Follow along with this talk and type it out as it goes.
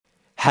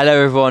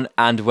Hello everyone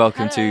and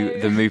welcome Hello. to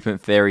the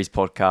Movement Theories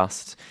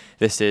podcast.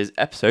 This is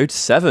episode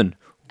 7.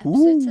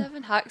 Episode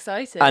 7, how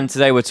exciting. And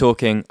today we're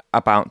talking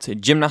about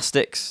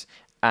gymnastics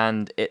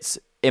and its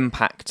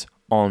impact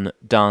on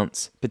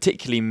dance,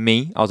 particularly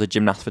me. I was a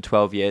gymnast for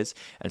 12 years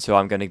and so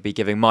I'm going to be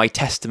giving my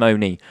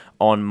testimony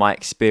on my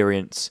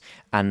experience.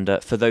 And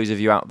for those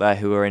of you out there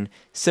who are in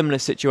similar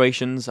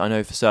situations, I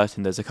know for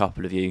certain there's a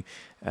couple of you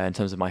in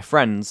terms of my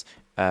friends.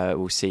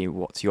 We'll see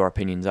what your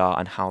opinions are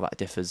and how that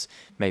differs.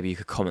 Maybe you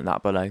could comment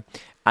that below.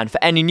 And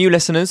for any new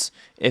listeners,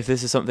 if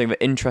this is something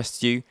that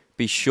interests you,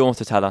 be sure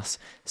to tell us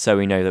so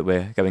we know that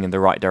we're going in the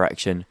right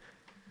direction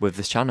with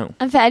this channel.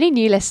 And for any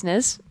new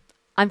listeners,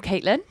 I'm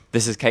Caitlin.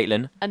 This is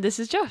Caitlin. And this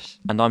is Josh.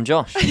 And I'm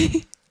Josh.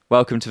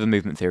 Welcome to the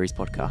Movement Theories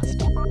podcast.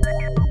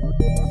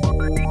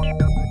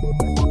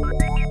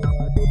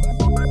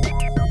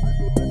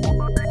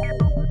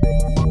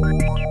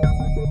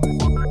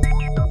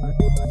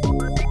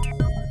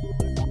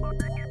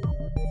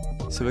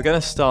 So we're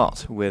going to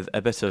start with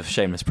a bit of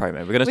shameless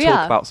promo. We're going to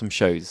talk about some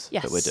shows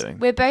that we're doing.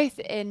 We're both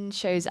in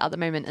shows at the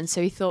moment, and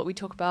so we thought we'd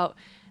talk about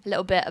a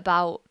little bit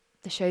about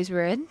the shows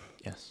we're in,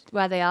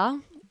 where they are,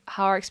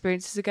 how our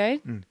experiences are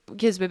going,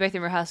 because we're both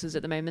in rehearsals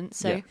at the moment,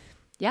 so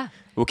yeah.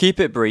 We'll keep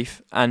it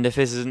brief, and if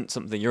this isn't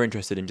something you're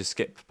interested in, just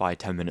skip by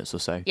 10 minutes or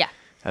so. Yeah.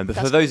 But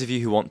for those of you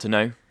who want to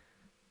know,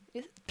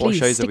 what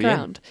shows are we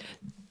in? Do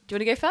you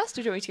want to go first,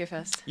 or do you want me to go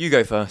first? You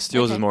go first.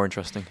 Yours is more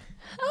interesting.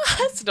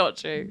 That's not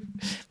true.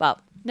 Well,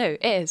 no,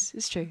 it is.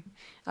 It's true.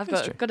 I've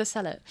got to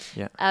sell it.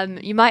 Yeah.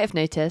 You might have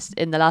noticed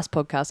in the last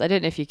podcast, I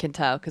don't know if you can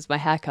tell because my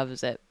hair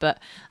covers it, but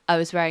I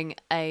was wearing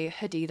a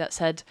hoodie that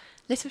said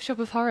Little Shop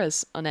of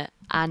Horrors on it.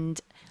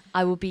 And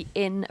I will be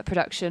in a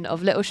production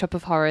of Little Shop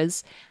of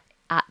Horrors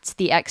at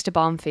the Exeter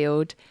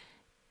Barnfield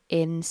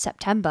in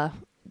September,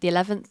 the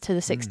 11th to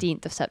the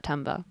 16th of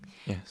September.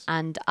 Yes.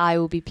 And I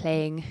will be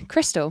playing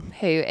Crystal,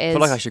 who is... I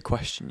feel like I should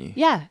question you.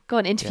 Yeah, go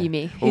on, interview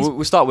me. Well,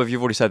 we'll start with,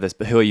 you've already said this,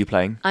 but who are you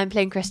playing? I'm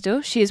playing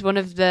Crystal. She is one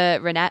of the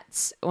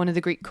Renettes, one of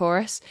the Greek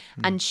chorus,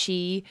 and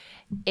she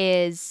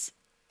is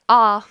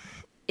our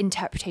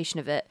interpretation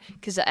of it,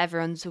 because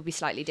everyone's will be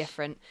slightly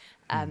different.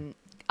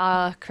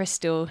 Our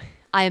Crystal...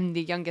 I am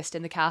the youngest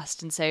in the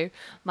cast, and so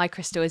my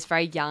Crystal is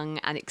very young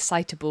and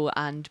excitable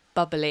and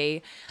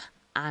bubbly,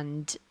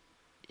 and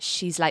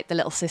she's like the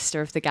little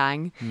sister of the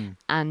gang,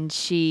 and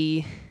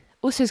she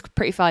also is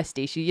pretty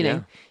feisty.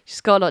 She's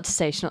got a lot to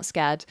say. She's not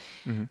scared,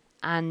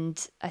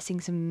 and I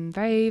sing some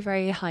very,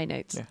 very high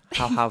notes. Yeah.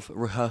 How have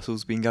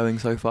rehearsals been going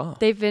so far?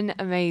 They've been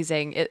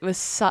amazing.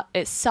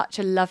 It's such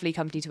a lovely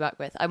company to work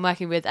with. I'm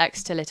working with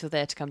Exeter Little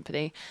Theatre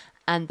Company,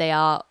 and they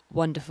are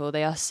wonderful.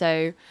 They are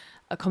so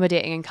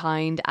accommodating and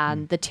kind,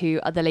 and the two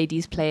other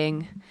ladies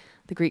playing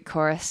the Greek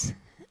chorus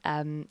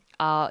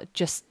are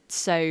just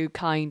so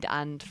kind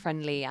and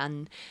friendly,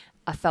 and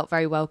I felt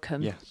very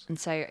welcome. Yes. And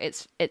so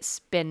it's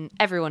been,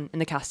 everyone in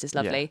the cast is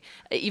lovely.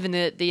 Even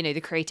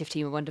the creative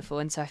team are wonderful,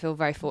 and so I feel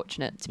very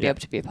fortunate to be able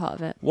to be a part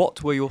of it.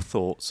 What were your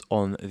thoughts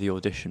on the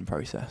audition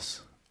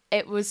process?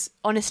 It was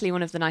honestly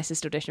one of the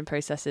nicest audition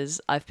processes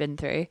I've been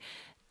through.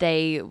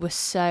 They were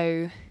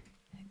so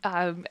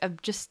I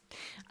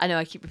know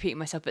I keep repeating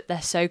myself, but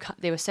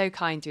they were so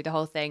kind through the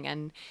whole thing,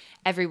 and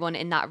everyone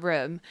in that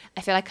room.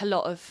 I feel like a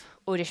lot of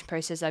audition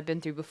process I've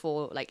been through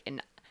before, like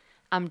in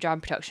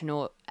Amdram production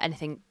or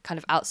anything kind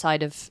of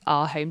outside of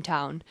our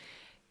hometown,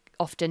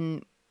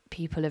 often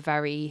people are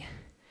very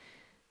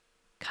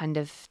kind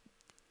of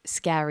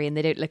scary and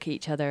they don't look at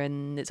each other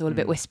and it's all a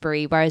bit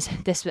whispery, whereas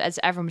this, as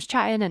everyone was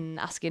chatting and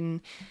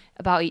asking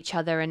about each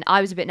other, and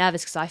I was a bit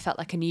nervous because I felt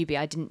like a newbie.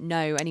 I didn't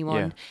know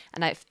anyone,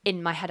 and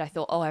in my head I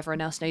thought, oh,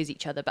 everyone else knows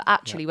each other, but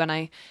actually when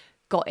I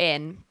got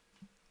in,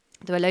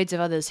 there were loads of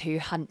others who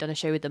hadn't done a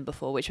show with them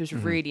before, which was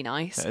really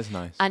nice. That is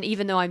nice. And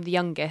even though I'm the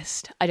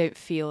youngest, I don't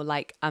feel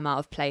like I'm out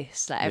of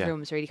place. Like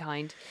everyone was really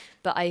kind.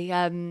 But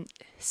I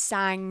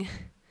sang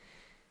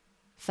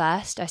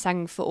first. I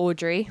sang for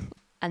Audrey,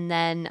 and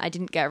then I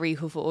didn't get a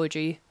recall for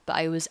Audrey, but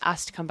I was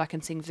asked to come back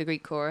and sing for the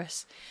Greek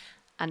chorus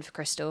and for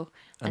Crystal.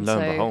 And lo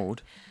and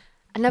behold.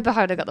 And lo and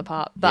behold, I got the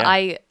part. But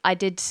I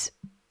did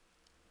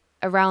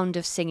a round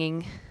of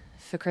singing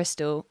for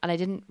Crystal, and I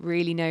didn't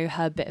really know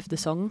her bit of the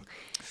song,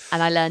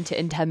 and I learnt it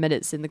in 10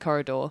 minutes in the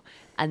corridor,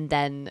 and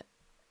then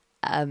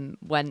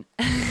went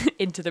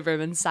into the room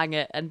and sang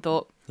it and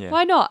thought,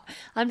 why not?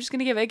 I'm just going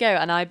to give it a go.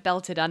 And I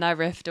belted and I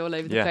riffed all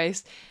over the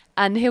place.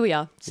 And here we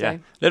are. So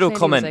little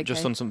comment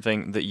just on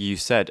something that you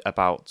said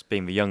about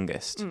being the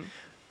youngest.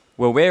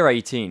 Well, we're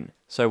 18.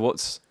 So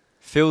what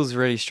feels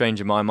really strange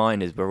in my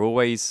mind is we're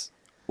always,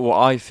 what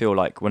I feel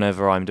like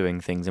whenever I'm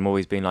doing things, I'm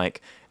always being like,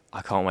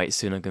 I can't wait,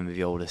 soon I'm going to be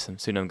the oldest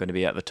and soon I'm going to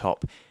be at the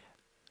top.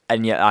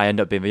 And yet I end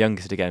up being the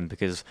youngest again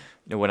because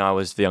when I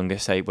was the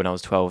youngest, say when I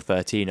was 12,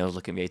 13, I was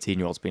looking at the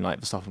 18-year-olds being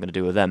like, the stuff I'm going to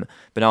do with them.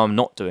 But now I'm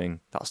not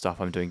doing that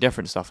stuff. I'm doing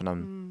different stuff and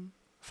I'm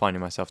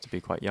finding myself to be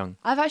quite young.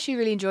 I've actually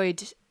really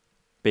enjoyed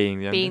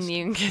being the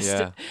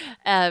youngest.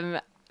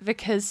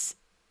 Because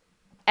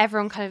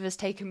everyone kind of has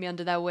taken me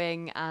under their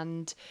wing,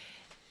 and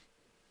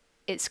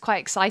it's quite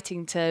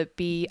exciting to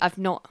be,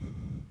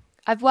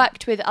 I've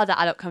worked with other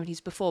adult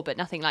companies before, but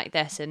nothing like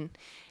this, and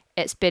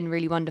it's been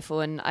really wonderful.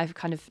 And I've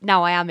kind of,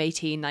 now I am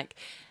 18, like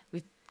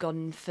we've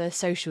gone for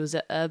socials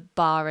at a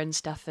bar and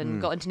stuff,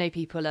 and gotten to know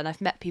people, and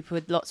I've met people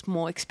with lots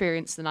more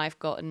experience than I've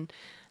got, and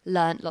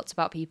learnt lots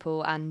about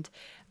people. And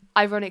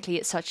ironically,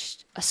 it's such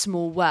a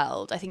small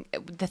world. I think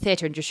the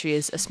theatre industry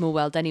is a small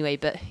world anyway,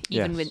 but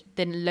even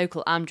within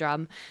local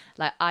Amdram,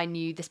 like I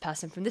knew this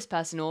person from this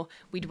person, or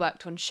we'd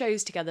worked on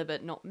shows together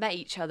but not met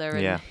each other,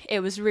 and it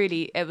was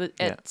really,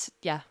 it's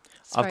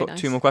I've got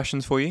nice. 2 more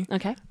questions for you.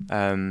 Okay.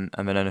 And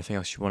then anything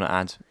else you want to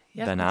add,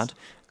 then of course.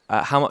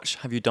 add. How much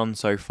have you done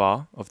so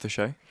far of the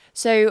show?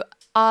 So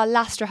our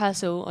last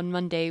rehearsal on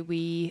Monday,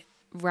 we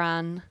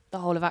ran the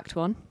whole of Act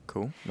 1.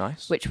 Cool,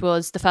 nice. Which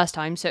was the first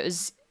time, so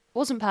it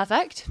wasn't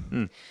perfect,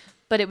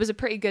 but it was a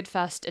pretty good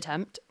first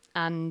attempt,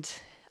 and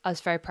I was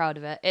very proud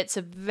of it. It's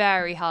a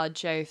very hard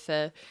show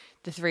for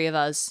the 3 of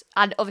us,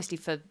 and obviously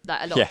for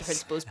like, a lot of the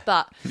principals,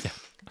 but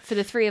for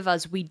the 3 of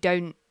us, we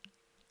don't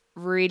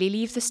really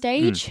leave the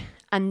stage,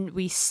 and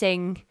we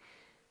sing.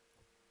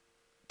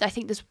 I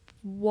think there's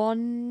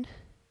 1,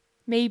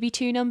 maybe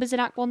 2 numbers in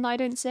Act 1 that I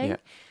don't sing,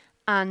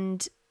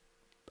 and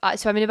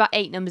so I'm in about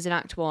 8 numbers in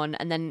Act 1,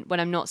 and then when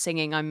I'm not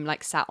singing, I'm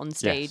like sat on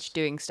stage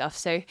doing stuff.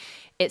 So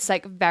it's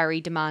like very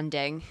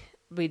demanding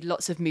with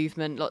lots of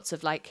movement, lots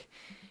of like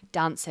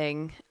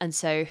dancing, and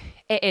so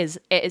it is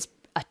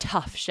a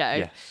tough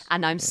show.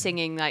 And I'm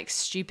singing like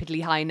stupidly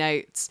high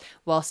notes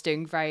whilst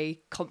doing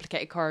very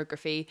complicated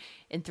choreography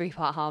in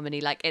 3-part harmony.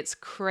 Like it's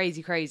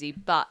crazy,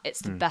 but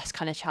it's the best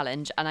kind of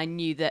challenge. And I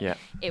knew that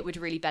it would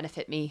really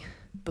benefit me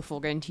before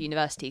going to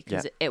university,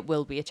 because it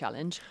will be a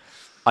challenge.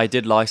 I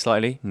did lie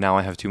slightly. Now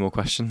I have 2 more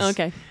questions.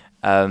 Okay.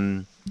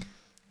 The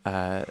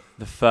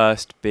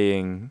first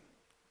being,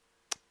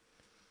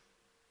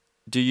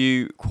 do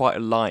you quite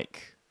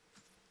like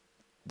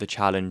the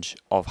challenge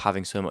of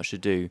having so much to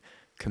do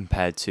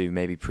compared to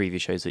maybe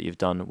previous shows that you've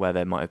done where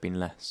there might have been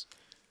less?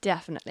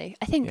 Definitely.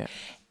 I think,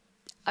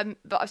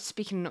 but I'm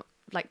speaking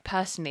like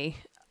personally,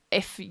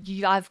 if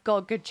I've got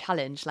a good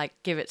challenge, like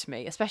give it to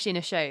me, especially in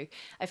a show.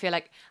 I feel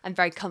like I'm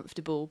very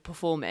comfortable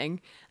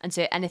performing, and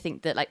so anything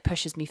that like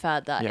pushes me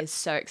further is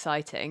so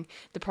exciting.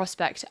 The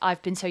prospect,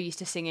 I've been so used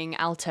to singing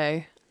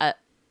alto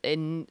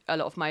in a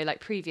lot of my like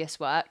previous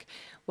work,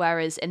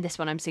 whereas in this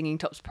one I'm singing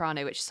top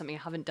soprano, which is something I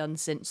haven't done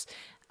since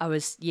I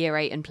was year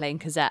 8 and playing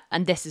Cosette,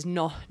 and this is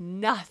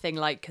nothing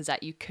like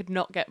Cosette. You could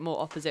not get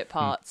more opposite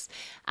parts.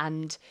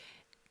 And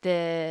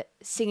the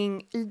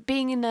singing,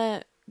 being in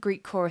a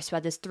Greek chorus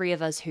where there's 3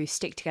 of us who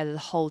stick together the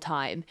whole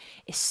time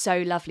is so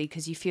lovely,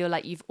 because you feel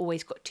like you've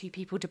always got 2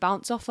 people to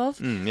bounce off of.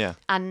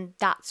 And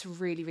that's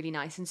really, really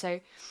nice. And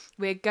so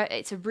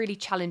it's a really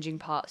challenging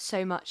part.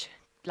 So much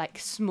like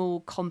small,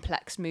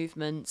 complex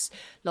movements,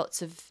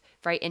 lots of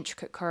very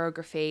intricate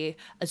choreography,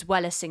 as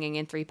well as singing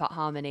in 3-part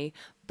harmony.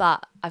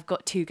 But I've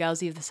got 2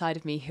 girls either side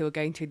of me who are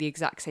going through the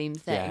exact same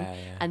thing.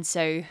 And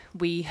so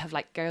we have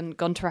like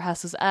gone to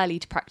rehearsals early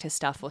to practice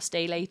stuff, or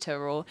stay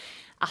later, or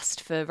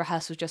asked for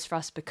rehearsals just for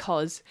us,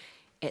 because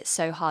it's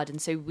so hard.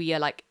 And so we are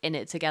like in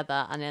it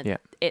together, and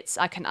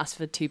I couldn't ask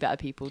for 2 better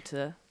people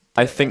to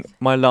I think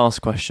my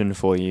last question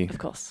for you, of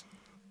course,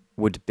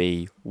 would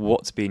be,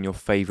 what's been your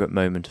favourite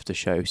moment of the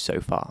show so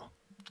far?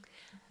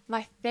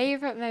 My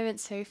favourite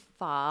moment so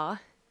far,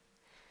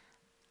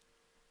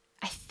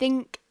 I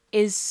think,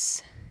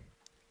 is...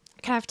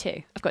 Can I have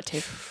 2? I've got 2.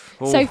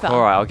 So far.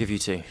 All right, I'll give you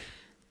 2.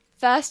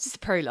 First is the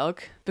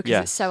prologue, because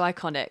it's so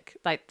iconic.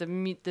 Like,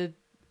 the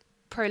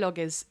prologue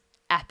is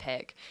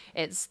epic.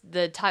 It's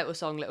the title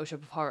song, Little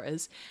Shop of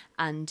Horrors,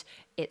 and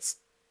it's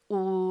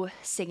all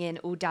singing,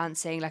 all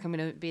dancing, like I'm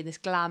going to be in this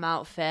glam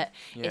outfit.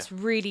 It's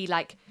really,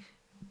 like...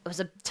 It was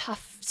a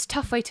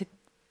tough way to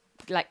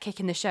like kick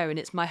in the show, and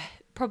it's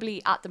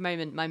probably at the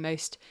moment my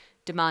most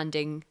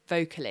demanding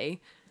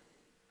vocally,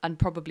 and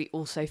probably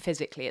also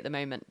physically at the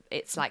moment.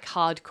 It's like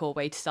hardcore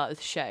way to start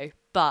the show,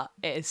 but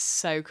it is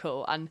so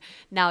cool, and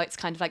now it's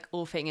kind of like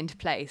all fitting into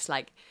place.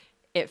 Like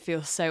it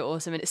feels so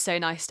awesome, and it's so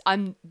nice.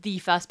 I'm the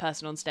first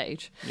person on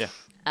stage,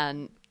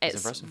 and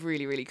it's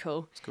really, really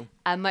cool. It's cool.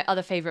 And my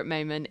other favorite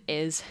moment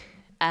is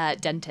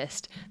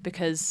dentist,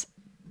 because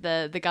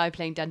the guy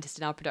playing dentist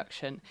in our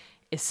production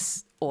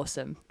is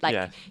awesome.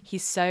 Like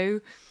he's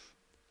so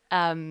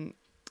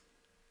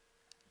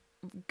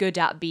good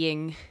at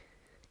being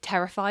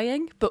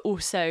terrifying, but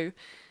also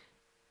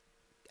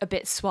a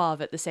bit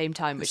suave at the same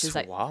time, which is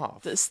like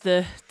that's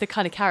the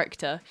kind of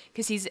character,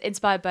 because he's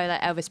inspired by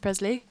like Elvis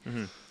Presley.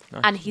 Nice.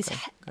 And he's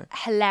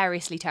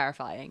hilariously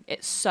terrifying.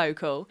 It's so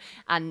cool,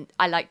 and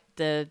I like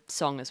the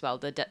song as well.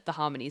 The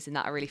harmonies in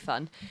that are really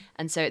fun,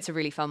 and so it's a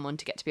really fun one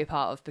to get to be a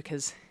part of,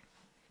 because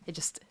it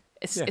just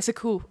it's a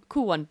cool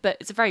one, but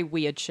it's a very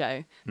weird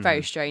show,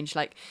 very strange.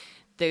 Like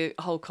the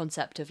whole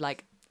concept of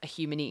like a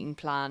human eating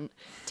plant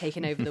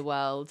taking over the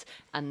world,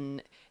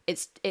 and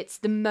it's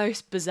the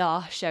most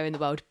bizarre show in the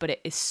world, but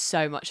it is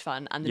so much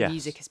fun, and the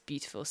music is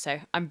beautiful. So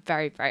I'm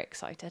very, very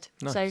excited.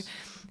 Nice. So,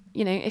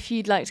 if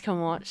you'd like to come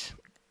and watch,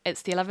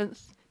 it's the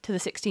 11th to the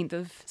 16th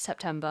of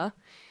September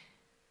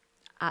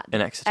at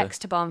in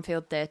Exeter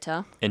Barnfield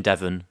Theatre in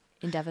Devon.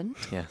 in Devon.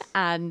 Yes.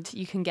 And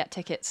you can get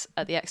tickets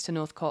at the Exeter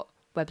Northcote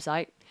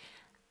website.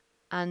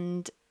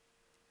 And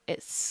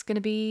it's going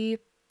to be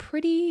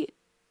pretty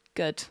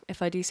good,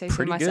 if I do say so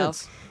Pretty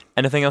myself. good.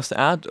 Anything else to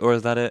add, or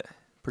is that it?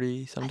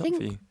 Pretty summed I up for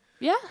think- you.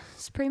 Yeah,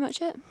 that's pretty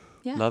much it.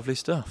 Yeah. Lovely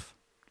stuff.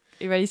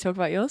 You ready to talk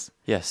about yours?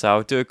 Yes, so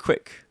I'll do a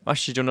quick...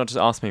 Actually, do you not just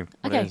ask me what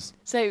it Okay, is?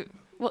 so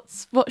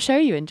what show are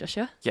you in,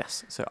 Joshua?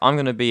 Yes, so I'm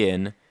going to be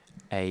in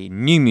a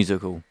new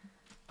musical,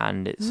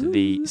 and it's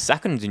the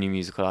second new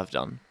musical I've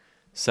done.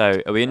 So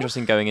it'll be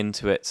interesting going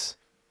into it,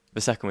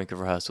 the second week of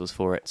rehearsals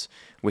for it,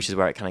 which is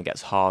where it kind of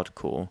gets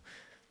hardcore,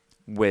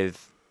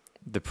 with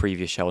the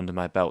previous show under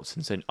my belt,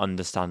 and so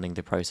understanding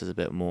the process a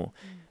bit more.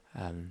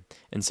 And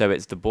so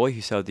it's The Boy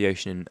Who Sailed the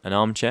Ocean in an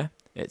Armchair.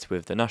 It's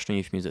with the National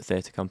Youth Music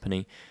Theatre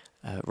Company,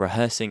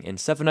 rehearsing in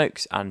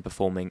Sevenoaks and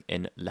performing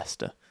in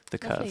Leicester, the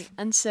Lovely. Curve.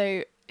 And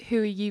so,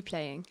 who are you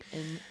playing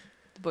in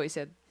The Boy Who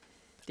Sailed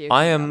the Ocean?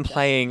 I am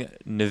playing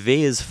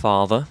Naveer's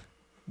father,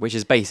 which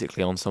is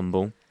basically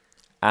ensemble,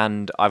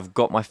 and I've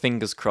got my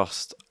fingers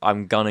crossed.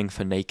 I'm gunning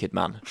for Naked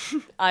Man.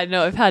 I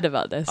know, I've heard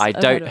about this. I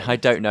don't know.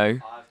 I've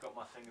got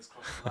my fingers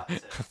crossed for that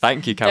too.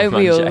 Thank you, Don't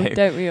we all? Cameraman Joe.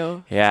 Don't we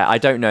all? Yeah, I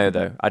don't know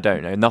though. I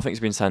don't know. Nothing's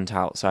been sent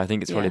out, so I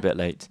think it's probably a Yeah. bit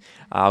late.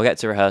 I'll get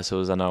to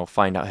rehearsals and I'll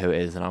find out who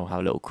it is, and I'll have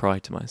a little cry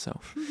to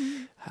myself.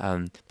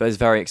 But it's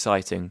very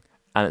exciting,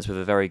 and it's with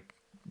a very,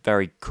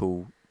 very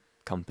cool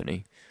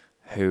company.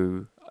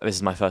 Who this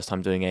is my first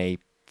time doing a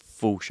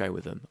full show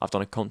with them. I've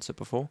done a concert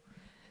before.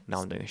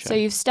 Now I'm doing a show. So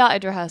you've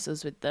started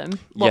rehearsals with them.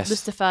 What Yes.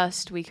 was the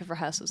first week of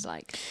rehearsals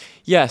like?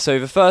 Yeah, so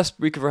the first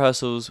week of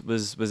rehearsals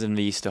was in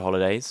the Easter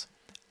holidays,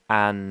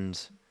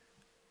 and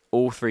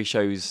all three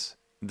shows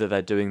that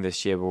they're doing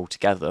this year were all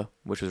together,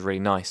 which was really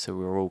nice. So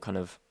we were all kind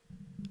of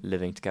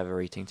living together,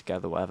 eating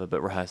together, whatever,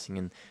 but rehearsing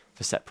in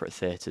for separate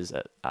theatres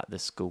at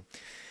this school.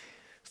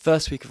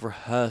 First week of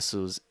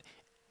rehearsals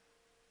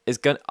is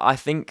going. I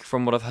think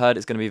from what I've heard,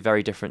 it's going to be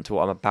very different to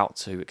what I'm about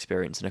to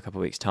experience in a couple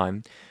of weeks'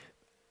 time,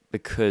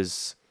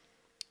 because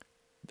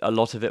a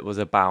lot of it was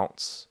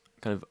about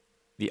kind of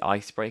the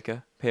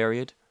icebreaker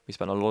period. We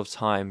spent a lot of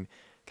time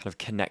kind of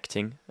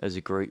connecting as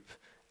a group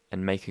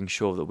and making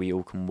sure that we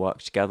all can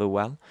work together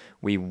well.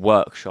 We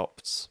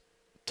workshopped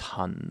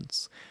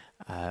tons.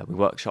 We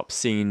workshopped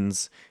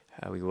scenes,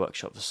 we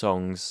workshopped the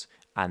songs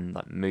and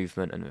like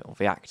movement and all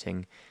the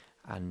acting,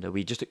 and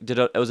we just did.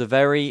 It was a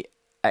very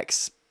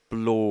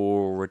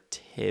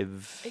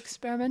explorative.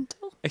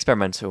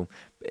 Experimental?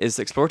 Is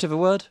explorative a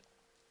word?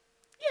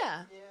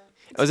 Yeah.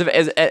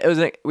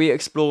 We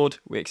explored,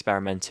 we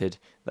experimented.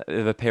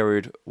 The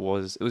period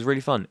was really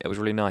fun. It was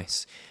really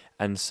nice,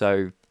 and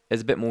so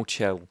it's a bit more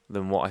chill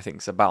than what I think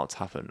is about to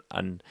happen.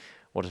 And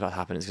what is about to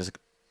happen is just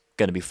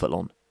going to be full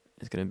on.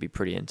 It's going to be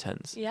pretty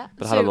intense. Yeah.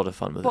 But I had a lot of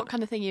fun with What it.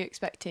 kind of thing are you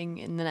expecting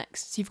in the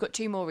next? So you've got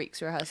 2 more weeks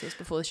of rehearsals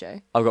before the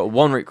show. I've got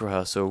 1 week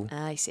rehearsal,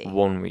 I see.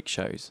 1 week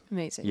shows.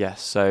 Amazing.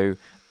 Yes. So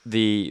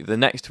the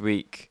next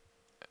week,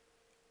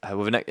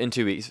 in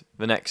 2 weeks,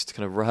 the next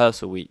kind of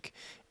rehearsal week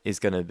is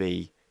going to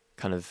be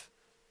kind of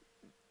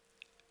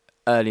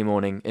early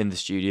morning in the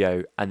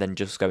studio, and then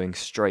just going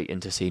straight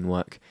into scene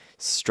work,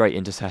 straight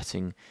into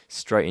setting,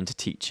 straight into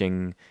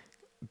teaching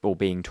or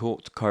being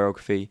taught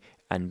choreography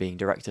and being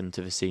directed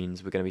into the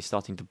scenes. We're going to be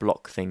starting to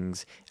block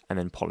things and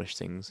then polish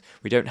things.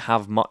 We don't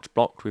have much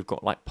blocked. We've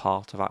got like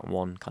part of Act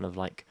 1 kind of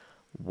like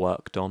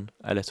worked on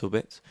a little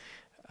bit.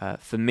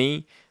 For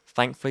me,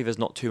 thankfully, there's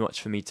not too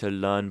much for me to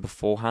learn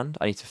beforehand.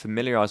 I need to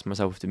familiarise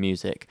myself with the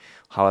music.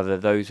 However,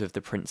 those with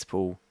the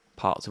principal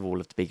parts of all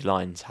of the big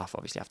lines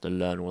obviously have to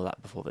learn all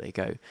that before they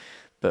go.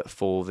 But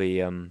for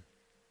the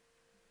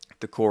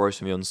chorus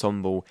from the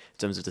ensemble, in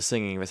terms of the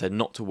singing, they said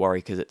not to worry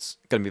because it's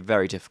going to be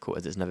very difficult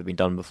as it's never been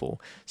done before.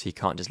 So you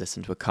can't just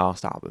listen to a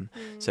cast album.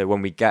 So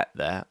when we get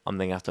there, I'm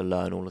going to have to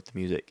learn all of the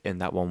music in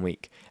that 1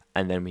 week.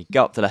 And then we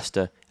go up to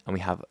Leicester and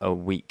we have a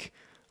week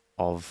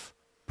of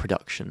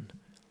production,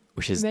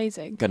 which is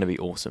Amazing. going to be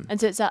awesome.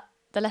 And so it's at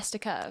the Leicester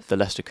Curve. The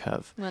Leicester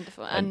Curve.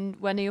 Wonderful. And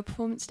when are your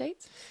performance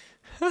dates?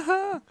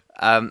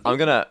 I'm going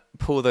to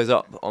pull those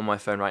up on my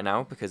phone right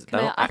now because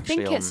they're not I actually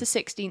think on. it's the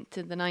 16th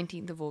to the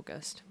 19th of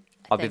August.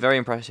 I'll be very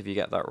impressed if you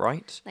get that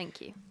right.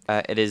 Thank you.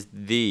 It is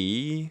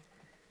the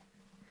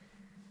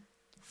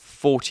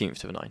 14th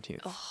to the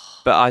 19th.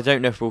 But I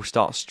don't know if we'll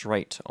start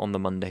straight on the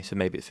Monday, so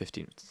maybe it's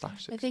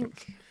 15th/16th. I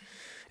think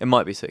It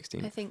might be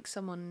 16th. I think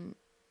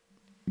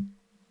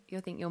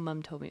your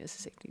mum told me it was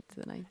the 16th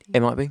to the 19th. It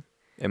might be.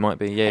 It might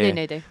be, yeah. I don't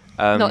know though.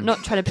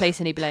 Not trying to place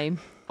any blame.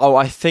 Oh,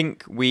 I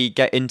think we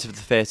get into the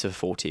theatre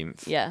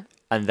 14th. Yeah.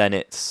 And then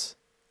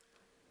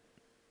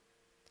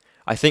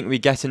I think we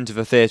get into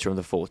the theatre on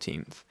the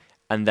 14th,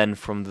 and then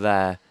from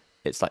there,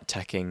 it's like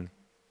teching,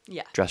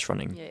 Yeah. dress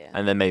running, Yeah.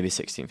 and then maybe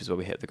 16th is where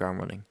we hit the ground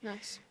running.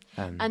 Nice.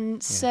 Yeah.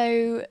 And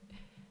so,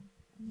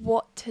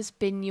 what has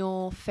been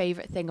your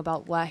favourite thing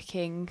about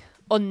working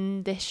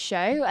on this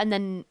show? And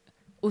then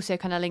also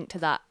kind of linked to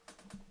that,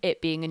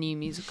 it being a new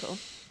musical.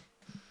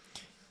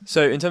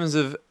 So in terms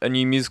of a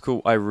new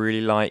musical, I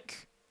really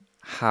like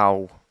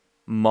how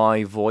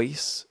my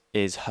voice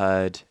is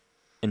heard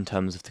in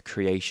terms of the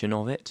creation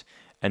of it.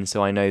 and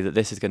so I know that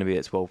this is going to be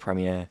its world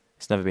premiere.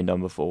 It's never been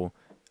done before,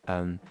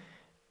 and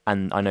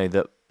I know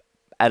that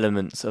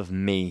elements of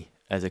me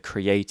as a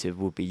creative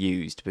will be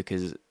used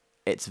because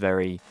it's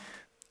very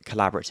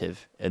collaborative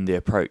in the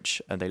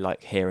approach, and they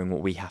like hearing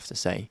what we have to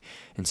say.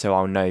 And so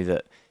I'll know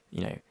that,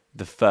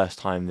 the first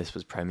time this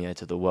was premiered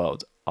to the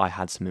world, I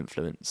had some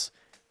influence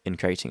in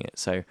creating it.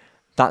 So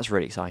that's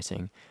really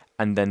exciting.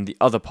 And then the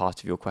other part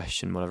of your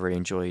question, what I've really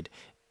enjoyed,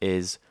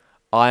 is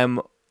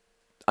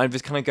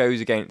this kind of goes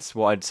against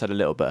what I'd said a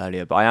little bit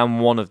earlier, but I am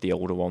one of the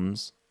older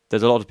ones.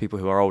 There's a lot of people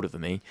who are older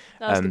than me.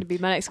 That was going to be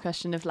my next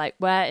question of like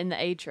where in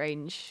the age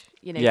range,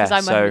 because Yeah,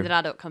 I'm so- working with an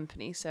adult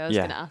company, so I was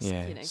going to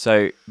ask,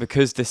 So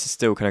because this is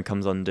still kind of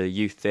comes under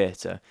youth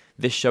theatre,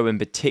 this show in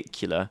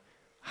particular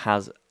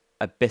has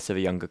a bit of a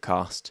younger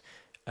cast,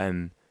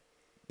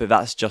 but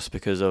that's just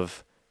because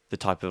of the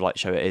type of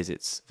show it is.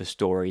 It's the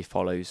story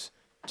follows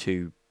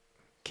two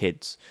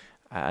kids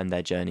and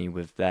their journey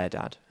with their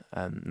dad.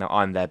 Now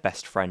I'm their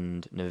best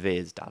friend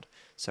Naveer's dad,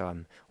 so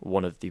I'm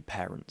one of the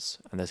parents,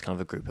 and there's kind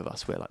of a group of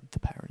us. We're like the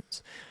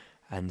parents,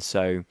 and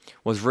so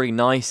what's really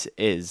nice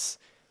is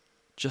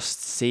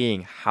just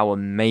seeing how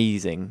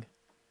amazing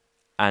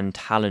and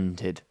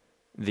talented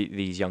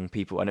these young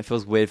people, and it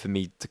feels weird for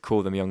me to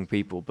call them young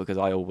people because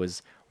I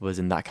always was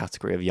in that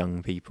category of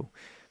young people,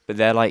 but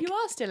they're like, you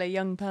are still a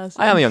young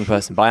person. I am a young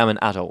person, but I am an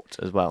adult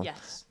as well.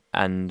 Yes.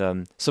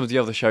 And some of the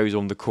other shows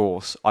on the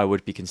course I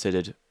would be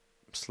considered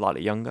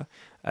slightly younger.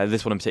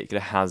 This one in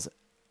particular has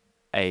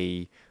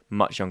a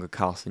much younger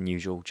cast than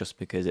usual, just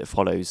because it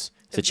follows,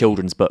 it's a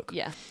children's book,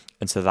 Yeah.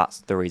 and so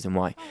that's the reason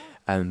why.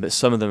 But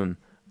some of them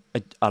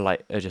are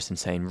just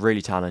insane,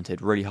 really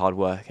talented, really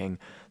hardworking.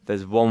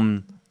 There's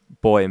one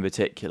boy in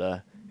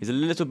particular who's a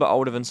little bit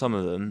older than some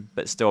of them,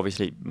 but still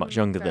obviously much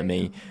younger than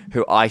very me,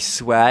 who I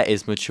swear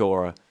is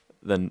maturer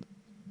than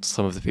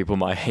some of the people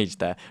my age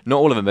there. Not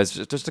all of them, there's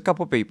just a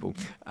couple of people.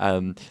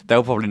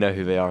 They'll probably know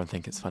who they are and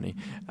think it's funny.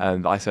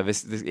 But I swear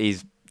this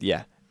is,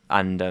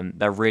 and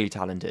they're really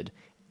talented.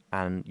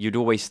 And you'd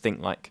always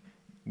think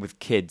with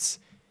kids,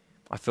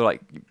 I feel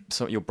like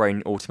your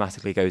brain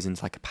automatically goes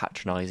into a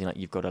patronising,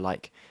 you've got to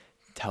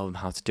tell them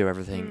how to do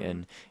everything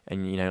and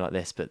like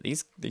this. But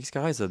these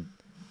guys are,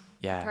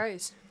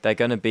 Pros. they're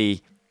gonna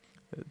be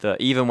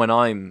even when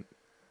I'm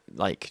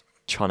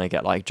trying to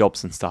get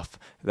jobs and stuff,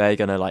 they're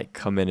gonna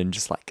come in and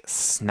just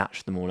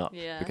snatch them all up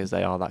because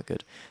they are that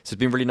good. So it's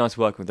been really nice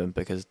working with them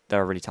because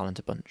they're a really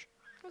talented bunch.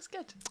 That's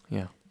good.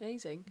 Yeah.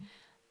 Amazing.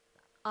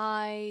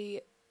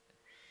 I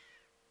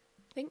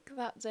think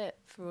that's it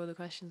for all the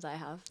questions I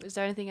have. Is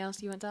there anything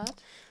else you want to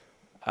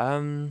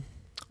add?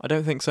 I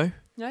don't think so.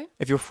 No?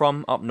 If you're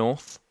from up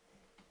north,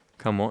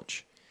 come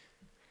watch.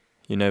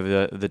 You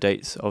know the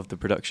dates of the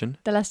production.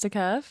 The Leicester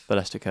Curve, The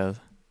Leicester Curve.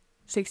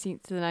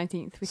 16th to the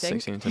 19th, we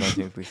think. 16th to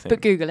 19th, we think.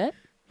 But Google it.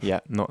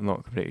 Yeah, not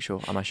completely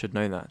sure, and I should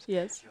know that.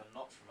 Yes. If you're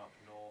not from up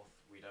north,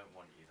 we don't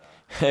want you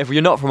there. If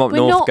you're not from up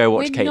north, go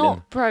watch we're Caitlin.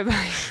 not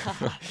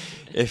promoting.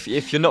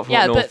 If you're not from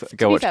Yeah, up but north, to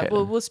go be watch fair,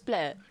 Caitlin. we'll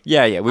split.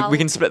 Yeah, we I'll-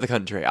 can split the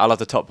country. I'll have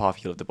the top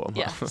half, you'll have the bottom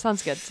Yeah, half.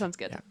 sounds good. Sounds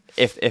good. Yeah.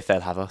 If they'll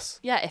have us.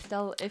 Yeah,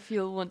 if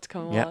you'll want to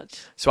come and Yeah.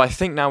 watch. So I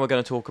think now we're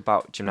going to talk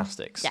about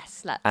gymnastics.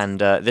 Yes, let's. And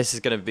this is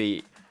going to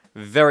be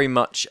very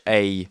much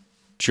a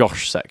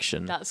Josh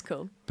section That's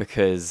cool.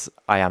 because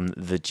I am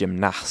the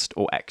gymnast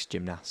or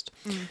ex-gymnast.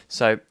 Mm.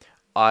 So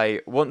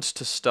I want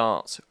to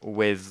start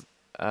with...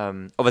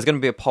 there's going to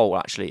be a poll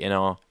actually in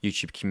our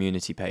YouTube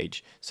community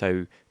page.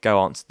 So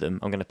go answer them.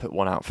 I'm going to put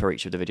one out for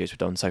each of the videos we've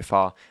done so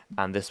far.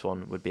 And this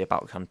one would be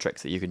about kind of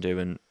tricks that you can do,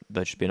 and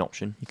there should be an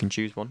option. You can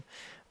choose one.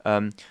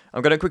 I'm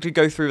going to quickly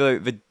go through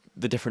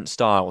the different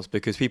styles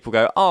because people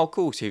go, oh,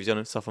 cool, so you've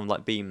done stuff on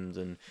beams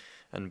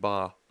and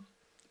bar.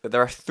 But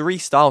there are 3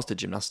 styles to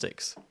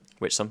gymnastics,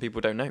 which some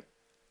people don't know.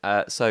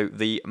 So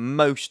the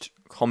most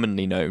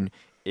commonly known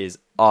is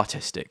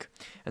artistic.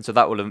 And so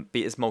that will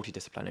be, it's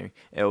multidisciplinary.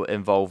 It'll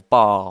involve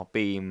bar,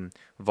 beam,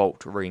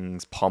 vault,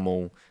 rings,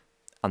 pommel,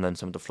 and then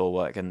some of the floor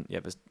work. And yeah,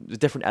 there's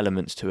different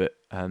elements to it.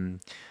 I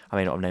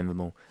may not have named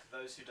them all. For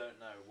those who don't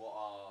know,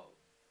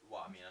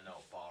 I know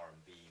what bar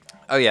and beam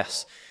are. Oh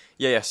yes,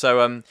 yeah.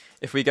 So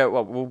if we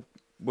go,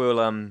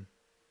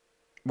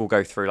 we'll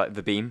go through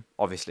the beam.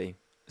 Obviously,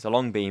 it's a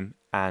long beam,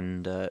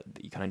 and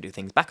you kind of do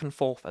things back and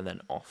forth and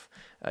then off.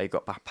 You've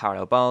got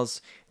parallel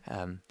bars.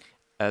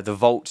 The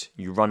vault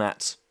you run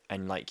at,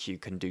 and you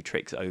can do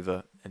tricks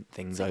over and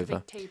things It's over.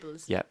 big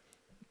tables. Yeah,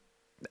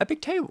 a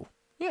big table.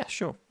 Yeah,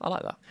 sure, I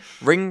like that.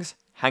 Rings,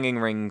 hanging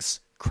rings,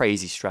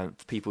 crazy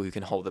strength. People who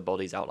can hold their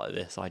bodies out like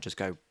this. I just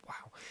go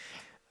wow.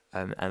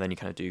 And then you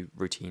kind of do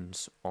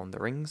routines on the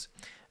rings.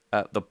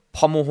 The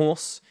pommel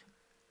horse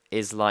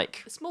is A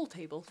small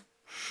table.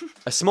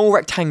 a small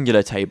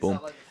rectangular table, Is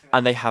that the thing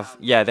and they with have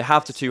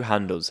handles? the 2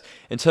 handles.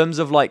 In terms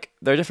of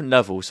there are different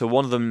levels. So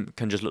one of them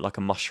can just look like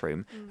a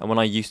mushroom. And when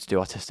I used to do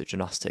artistic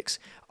gymnastics,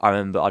 I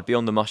remember I'd be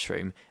on the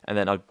mushroom, and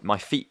then my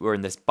feet were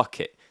in this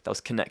bucket that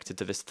was connected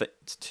to this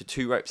to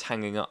 2 ropes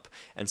hanging up.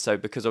 And so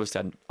because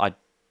obviously I'd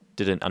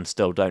didn't and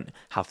still don't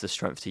have the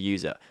strength to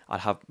use it.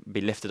 I'd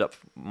be lifted up,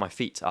 my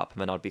feet up,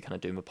 and then I'd be kind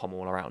of doing the pommel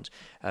all around.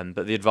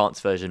 But the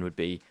advanced version would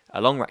be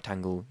a long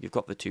rectangle. You've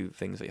got the two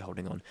things that you're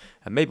holding on,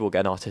 and maybe we'll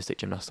get an artistic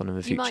gymnast on in the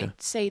You future.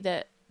 might say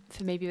that,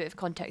 for maybe a bit of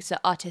context,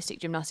 that artistic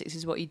gymnastics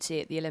is what you'd see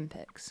at the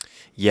Olympics.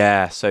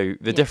 Yeah, so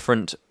the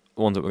different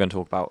ones that we're going to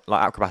talk about,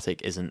 like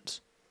acrobatic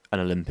isn't an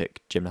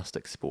Olympic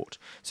gymnastics sport.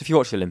 So if you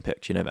watch the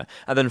Olympics, you know that.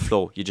 And then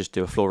floor, you just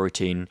do a floor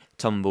routine,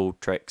 tumble,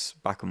 tricks,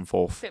 back and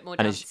forth. Bit more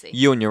And it's dancey.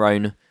 you on your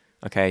own.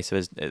 Okay,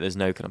 so there's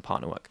no kind of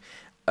partner work.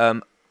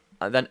 And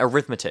then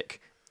arithmetic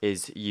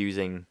is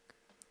using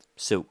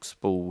silks,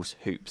 balls,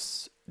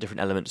 hoops,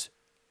 different elements,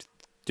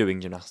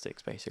 doing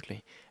gymnastics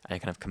basically, and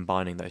kind of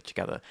combining those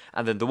together.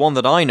 And then the one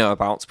that I know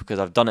about, because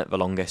I've done it the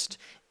longest,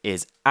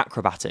 is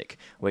acrobatic,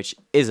 which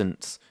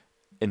isn't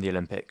in the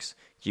Olympics.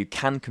 You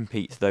can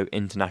compete though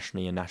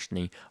internationally and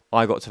nationally.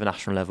 I got to the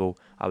national level.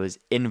 I was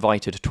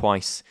invited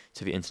twice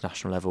to the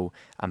international level,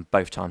 and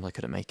both times I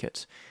couldn't make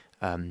it.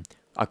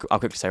 I'll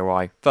quickly say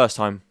why. First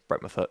time,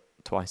 broke my foot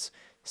twice.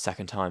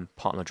 Second time,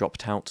 partner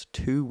dropped out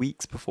 2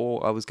 weeks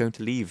before I was going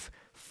to leave.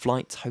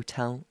 Flight,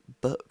 hotel,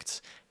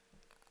 booked.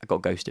 I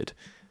got ghosted.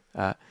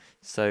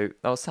 So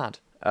that was sad.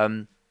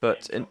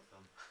 But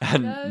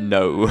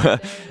no.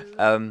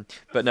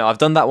 But no, I've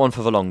done that one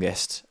for the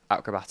longest,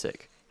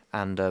 acrobatic.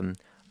 And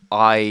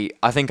I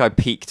think I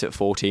peaked at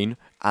 14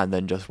 and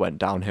then just went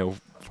downhill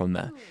from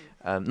there.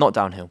 Not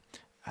downhill,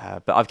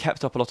 but I've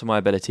kept up a lot of my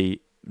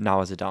ability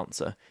now as a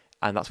dancer.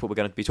 And that's what we're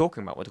going to be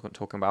talking about. We're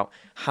talking about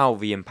how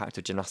the impact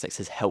of gymnastics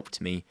has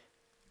helped me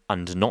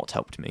and not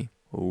helped me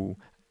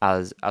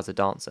as a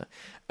dancer.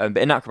 But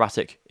in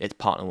acrobatic, it's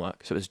partner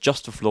work. So it's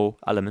just a floor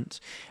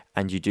element.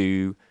 And you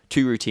do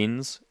 2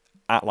 routines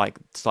at like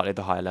slightly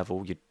the higher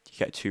level. You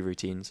get 2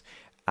 routines.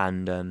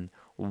 And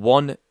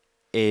one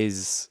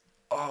is...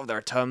 there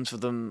are terms for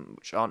them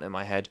which aren't in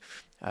my head.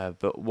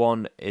 But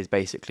one is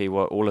basically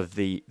what all of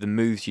the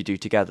moves you do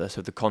together.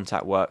 So the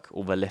contact work,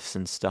 all the lifts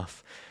and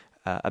stuff,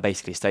 are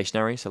basically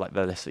stationary, so like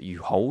the lifts that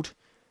you hold,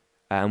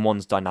 and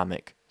one's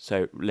dynamic,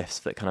 so lifts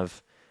that kind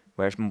of,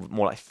 where it's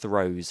more like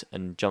throws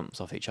and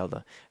jumps off each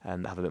other,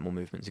 and have a bit more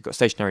movement. So you've got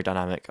stationary,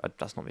 dynamic,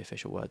 that's not the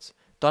official words.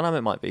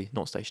 Dynamic might be,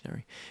 not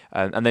stationary.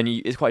 And then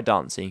it's quite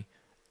dancey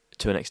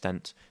to an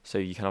extent, so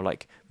you kind of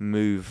like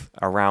move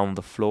around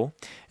the floor.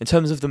 In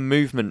terms of the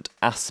movement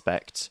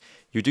aspect,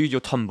 you do your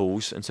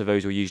tumbles, and so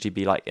those will usually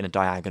be like in a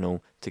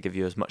diagonal to give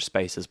you as much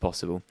space as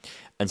possible.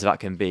 And so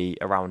that can be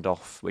a round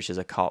off, which is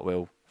a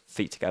cartwheel,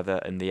 feet together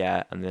in the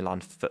air and then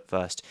land foot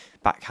first,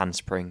 back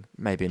handspring,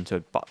 maybe into a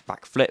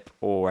back flip,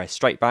 or a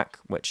straight back,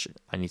 which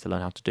I need to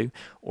learn how to do,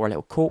 or a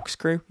little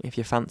corkscrew if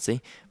you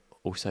fancy,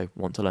 also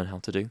want to learn how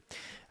to do.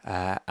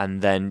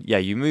 And then,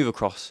 you move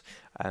across.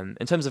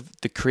 In terms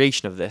of the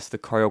creation of this, the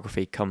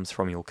choreography comes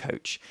from your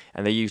coach,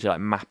 and they usually like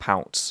map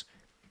out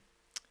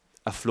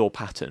a floor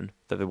pattern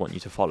that they want you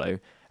to follow,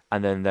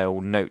 and then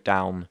they'll note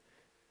down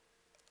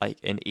like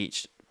in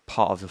each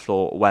part of the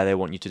floor where they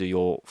want you to do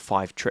your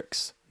 5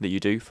 tricks that you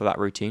do for that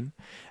routine.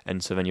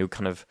 And so then you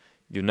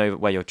know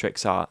where your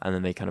tricks are, and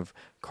then they kind of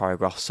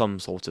choreograph some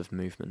sort of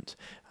movement.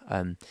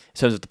 In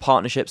terms of the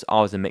partnerships,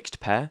 I was a mixed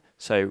pair,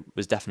 so it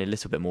was definitely a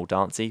little bit more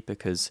dancey,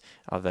 because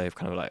they're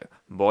kind of like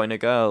boy and a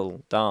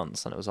girl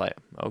dance, and it was like,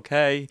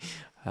 okay.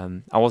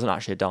 I wasn't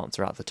actually a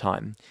dancer at the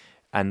time,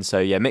 and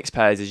so mixed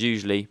pairs is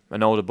usually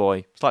an older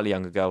boy, slightly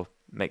younger girl,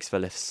 makes the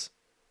lifts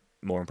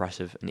more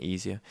impressive and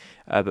easier.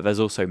 But there's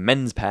also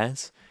men's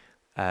pairs,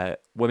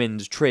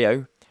 women's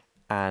trio,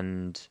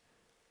 and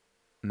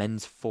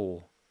men's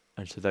 4.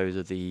 And so those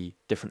are the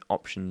different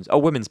options. Oh,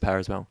 women's pair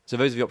as well. So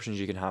those are the options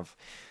you can have.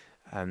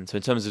 So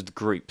in terms of the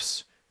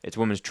groups, it's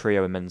women's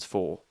trio and men's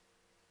 4,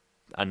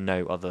 and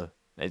no other.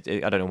 I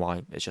don't know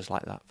why, it's just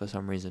like that for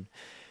some reason.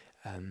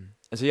 And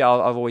so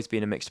I've always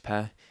been a mixed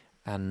pair,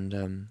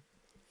 and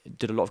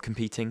did a lot of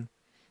competing.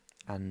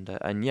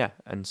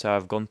 And so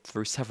I've gone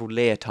through several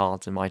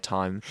leotards in my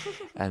time,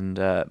 and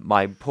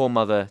my poor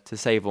mother, to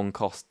save on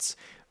costs,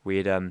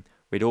 we'd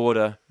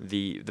order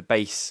the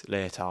base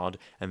leotard,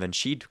 and then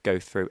she'd go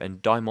through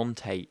and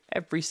diamante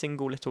every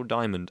single little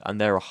diamond,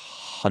 and there are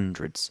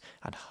hundreds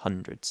and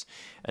hundreds.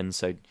 And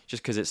so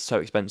just because it's so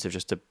expensive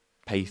just to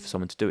pay for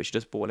someone to do it, she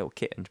just bought a little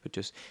kit and would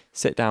just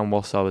sit down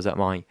whilst I was at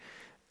my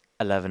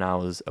 11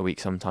 hours a week,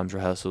 sometimes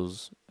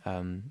rehearsals.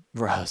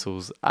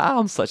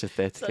 I'm such a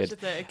theatre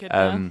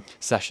kid.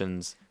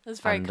 Sessions. That's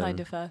very kind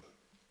of her.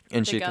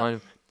 And she kind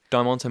of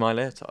diamante my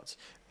leotards.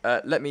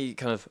 Let me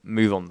kind of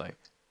move on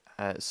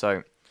though.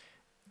 So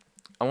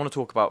I want to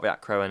talk about the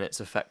acro and its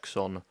effects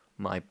on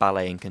my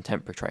ballet and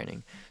contemporary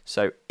training.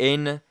 So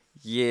in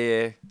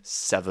year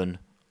 7,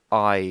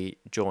 I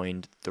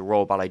joined the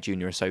Royal Ballet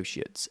Junior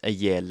Associates a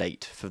year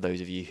late, for those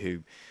of you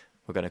who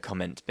were going to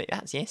comment, but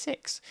that's year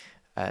 6.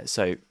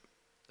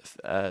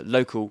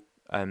 Local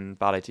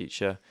ballet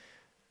teacher,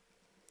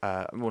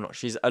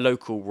 she's a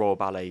local Royal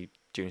Ballet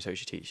Junior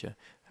Associate teacher.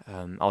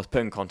 I was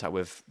put in contact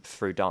with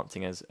through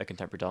dancing as a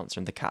contemporary dancer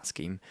in the CAT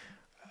scheme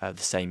the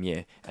same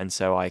year, and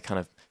so I kind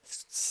of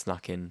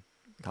snuck in,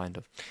 kind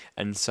of.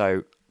 And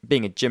so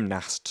being a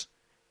gymnasts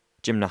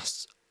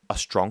are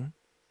strong,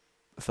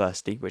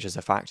 firstly, which is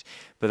a fact,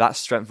 but that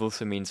strength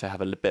also means I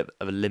have a bit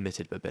of a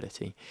limited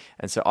mobility.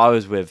 And so I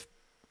was with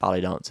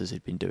ballet dancers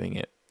who'd been doing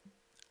it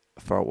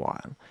for a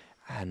while,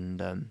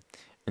 and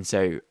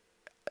so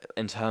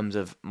in terms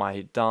of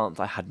my dance,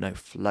 I had no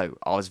flow.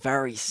 I was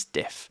very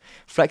stiff.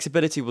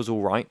 Flexibility was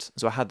all right,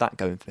 so I had that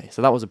going for me.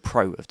 So that was a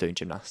pro of doing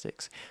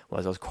gymnastics,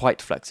 whereas I was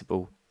quite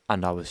flexible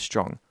and I was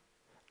strong.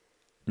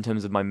 In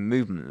terms of my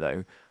movement,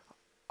 though,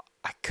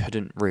 I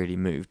couldn't really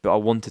move, but I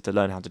wanted to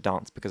learn how to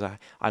dance because I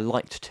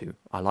liked to.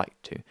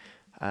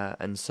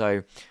 And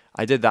so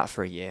I did that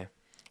for a year.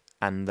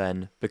 And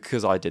then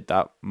because I did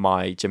that,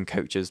 my gym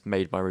coaches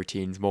made my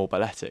routines more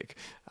balletic,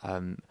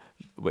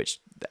 which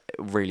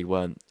really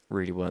weren't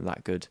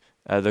that good.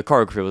 The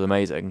choreography was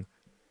amazing.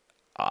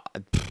 I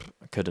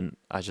couldn't.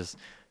 I just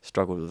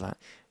struggled with that.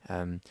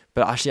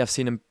 But actually, I've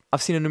seen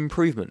an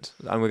improvement,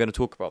 and we're going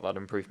to talk about that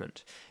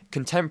improvement.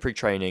 Contemporary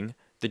training,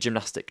 the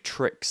gymnastic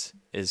tricks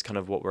is kind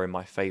of what were in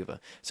my favour.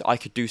 So I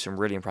could do some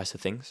really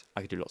impressive things.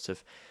 I could do lots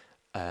of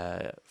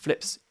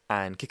flips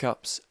and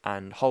kick-ups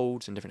and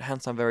holds and different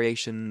handstand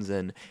variations,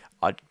 and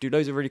I'd do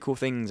loads of really cool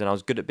things, and I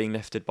was good at being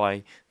lifted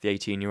by the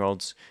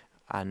 18-year-olds.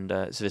 And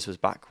so this was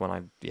back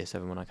when year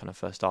 7, when I kind of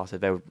first started.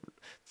 They would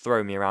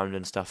throw me around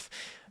and stuff.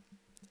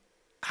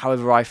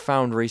 However, I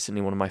found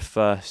recently one of my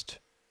first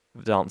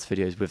dance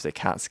videos with the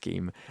cat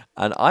scheme,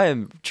 and I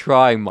am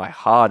trying my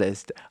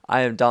hardest.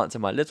 I am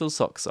dancing my little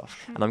socks off,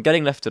 and I'm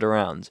getting lifted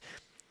around,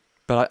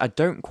 but I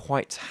don't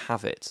quite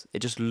have it. It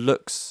just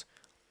looks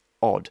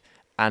odd,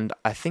 and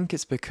I think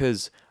it's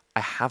because I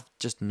have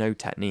just no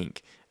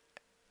technique.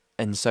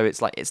 And so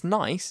it's like, it's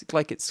nice,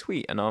 like it's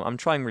sweet, and I'm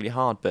trying really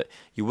hard, but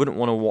you wouldn't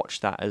want to watch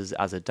that as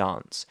a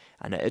dance,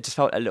 and it just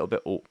felt a little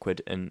bit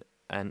awkward and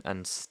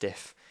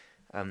stiff.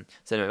 So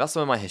anyway, that's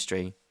some of my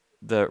history,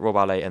 the Royal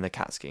Ballet and the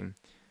cat scheme.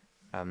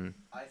 I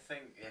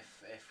think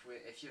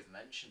if you've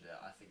mentioned it,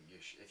 I think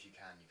if you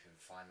can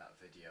find that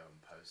video and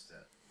post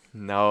it.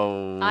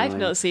 No. I've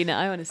not seen it.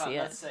 I want to see it.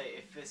 Let's say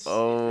if this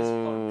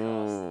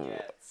podcast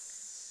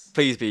gets,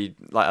 please be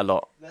like a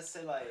lot. let's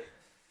say like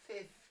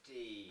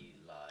 50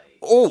 likes.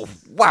 Oh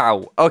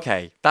wow.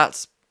 Okay,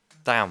 that's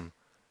damn.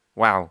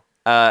 Wow.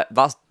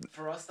 That's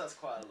For us, that's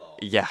quite a lot.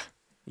 yeah.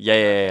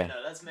 No,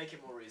 let's make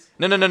it more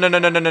reasonable.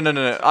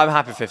 No. I'm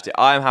happy 50.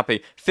 I'm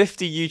happy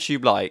 50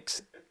 YouTube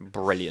likes.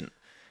 Brilliant.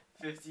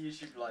 50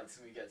 YouTube likes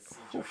and we get to see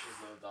Josh's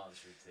little dance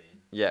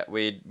routine. Yeah,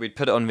 we'd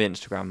put it on the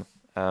Instagram.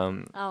 I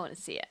want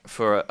to see it.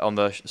 On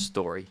the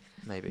story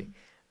maybe.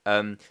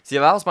 So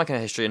yeah, that was my kind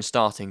of history in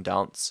starting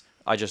dance.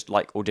 I just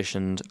like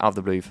auditioned out of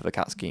the blue for the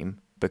cat scheme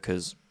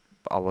because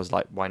I was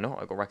like, why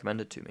not? I got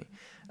recommended to me.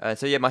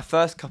 So yeah, my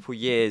first couple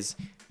years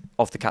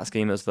of the cat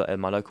scheme as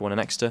my local one in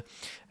Exeter,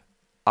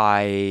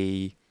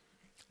 I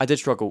did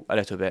struggle a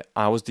little bit.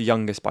 I was the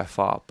youngest by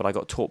far, but I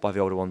got taught by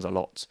the older ones a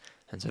lot.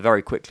 And so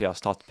very quickly I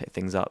started to pick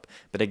things up.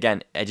 But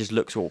again, it just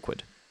looks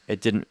awkward. It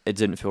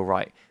didn't feel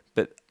right.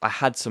 But I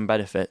had some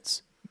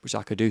benefits, which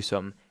I could do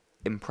some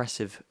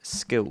impressive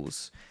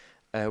skills,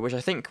 which I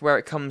think where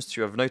it comes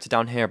to, I've noted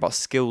down here about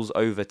skills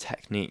over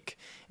technique,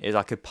 is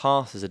I could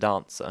pass as a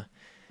dancer.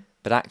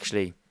 But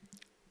actually,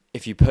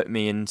 if you put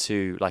me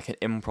into like an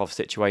improv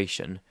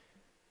situation,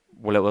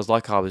 well, it was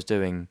like I was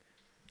doing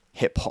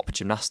hip-hop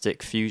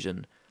gymnastic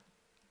fusion.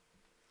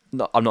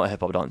 No, I'm not a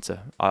hip hop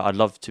dancer. I'd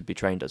love to be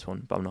trained as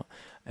one, but I'm not.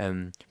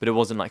 But it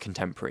wasn't like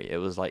contemporary. It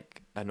was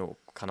like kind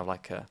of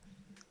like a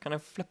kind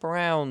of flip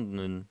around,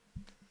 and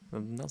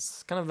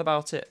that's kind of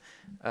about it.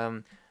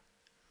 And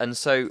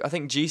so I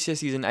think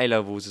GCSEs and A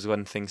levels is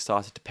when things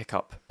started to pick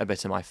up a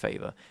bit in my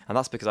favour, and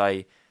that's because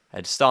I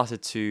had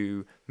started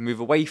to move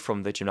away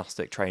from the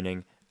gymnastic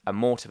training and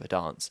more to the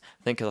dance.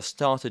 I think as I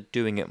started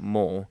doing it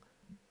more,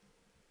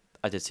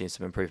 I did see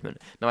some improvement.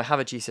 Now, I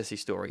have a GCSE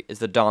story. It's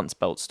the dance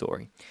belt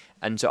story.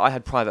 And so I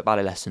had private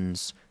ballet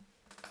lessons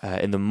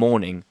in the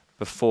morning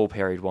before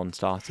period 1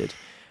 started.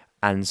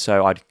 And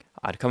so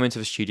I'd come into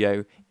the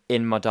studio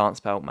in my dance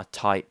belt, my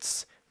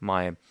tights,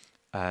 my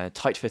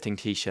tight-fitting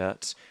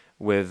T-shirt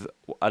with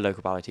a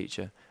local ballet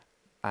teacher.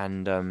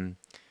 And and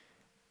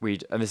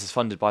this is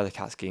funded by the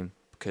CAT scheme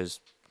because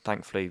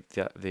thankfully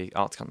the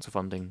Arts Council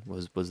funding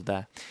was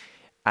there.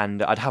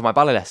 And I'd have my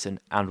ballet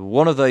lesson, and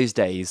one of those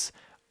days,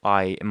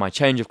 in my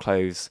change of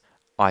clothes,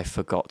 I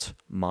forgot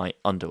my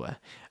underwear.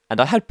 And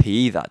I had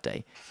PE that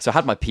day. So I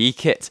had my PE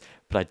kit,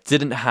 but I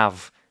didn't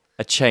have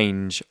a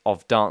change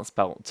of dance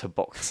belt to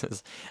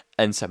boxers.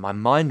 And so my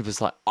mind was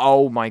like,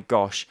 oh my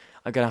gosh,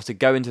 I'm going to have to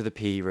go into the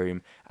PE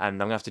room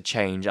and I'm going to have to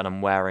change, and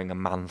I'm wearing a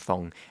man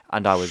thong.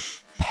 And I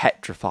was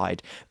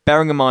petrified.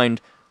 Bearing in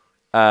mind,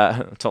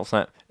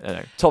 Topset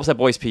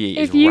Boys PE is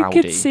rowdy. If you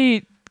could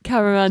see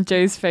Cameraman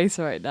Joe's face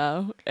right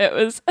now, it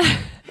was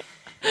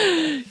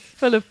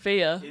full of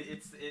fear.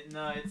 It's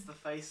the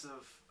face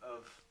of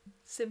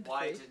Sympathy.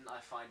 why didn't I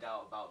find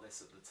out about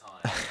this at the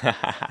time?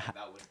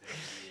 That would have been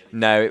really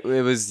No,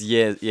 it was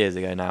years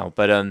ago now.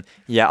 But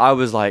yeah, I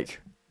was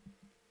like,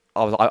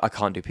 I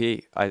can't do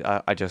PE.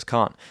 I just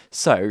can't.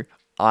 So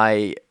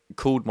I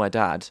called my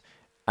dad,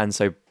 and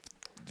so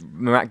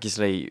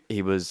miraculously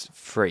he was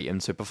free,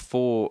 and so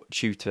before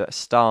tutor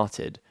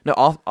started,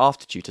 no,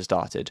 after tutor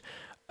started,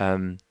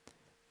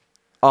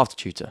 after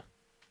tutor,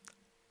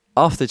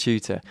 after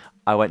tutor,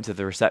 I went to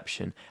the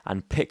reception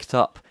and picked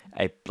up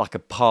a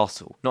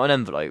parcel, not an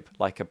envelope,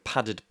 like a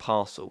padded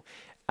parcel,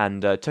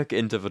 and took it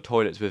into the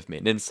toilets with me.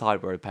 And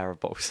inside were a pair of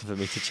boxes for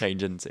me to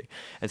change into.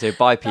 And so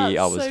by PE,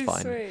 I was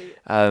fine. Sweet.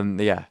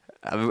 Yeah,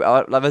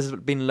 there's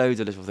been loads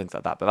of little things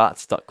like that, but that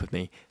stuck with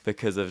me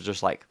because of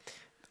just like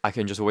I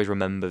can just always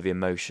remember the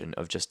emotion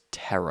of just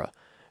terror.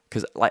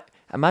 Because like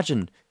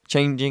imagine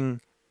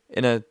changing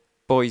in a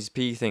boys'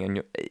 PE thing,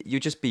 and you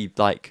just be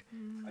like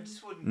I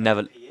just wouldn't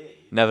never. go PE.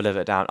 Never live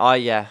it down. Oh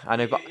yeah, I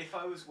know, but If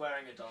I was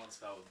wearing a dance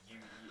belt,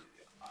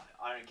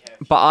 I don't care.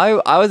 but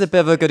I was a bit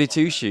of a goody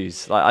two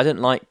shoes. Like I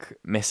didn't like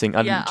missing.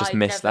 I didn't just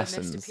miss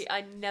lessons,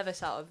 I never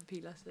sat of a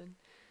PE lesson.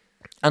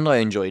 and I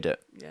enjoyed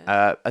it.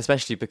 Yeah.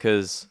 Especially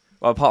because,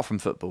 well, apart from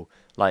football,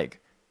 like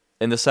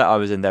in the set I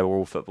was in, they were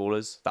all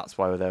footballers. That's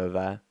why they were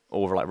there,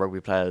 or like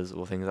rugby players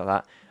or things like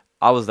that.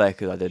 I was there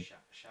because I did.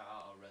 Shout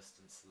out our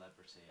resident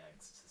celebrity,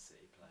 Exeter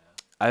City player.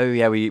 Oh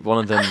yeah, one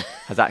of them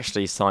has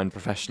actually signed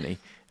professionally,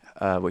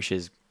 which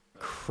is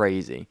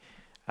crazy,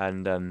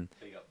 and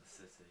Big up the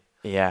city.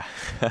 yeah.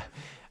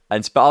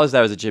 But I was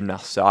there as a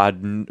gymnast, so I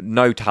had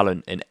no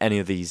talent in any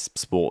of these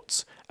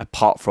sports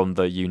apart from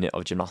the unit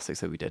of gymnastics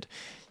that we did.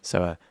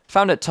 So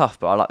found it tough,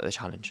 but I liked the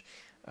challenge.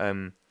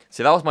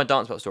 So that was my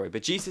dance belt story.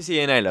 But GCSE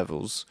and A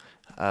levels,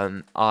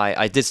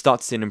 I did start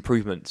to see an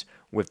improvement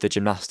with the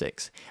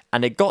gymnastics,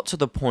 and it got to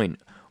the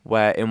point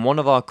where in one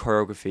of our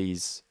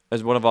choreographies,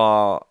 as one of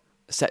our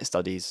set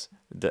studies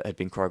that had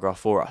been choreographed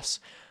for us,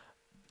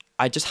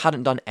 I just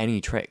hadn't done any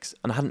tricks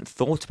and I hadn't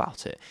thought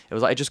about it. It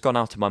was like it just gone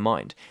out of my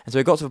mind. And so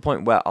it got to the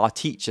point where our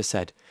teacher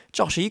said,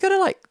 "Josh, are you going to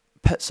like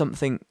put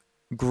something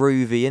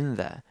groovy in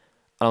there?"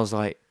 And I was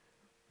like,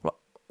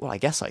 well, I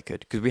guess I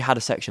could, because we had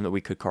a section that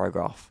we could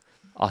choreograph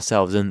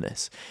ourselves in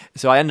this.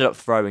 So I ended up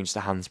throwing just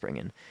a handspring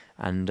in,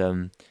 and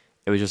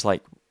it was just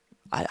like,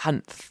 I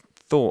hadn't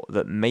thought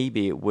that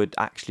maybe it would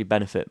actually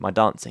benefit my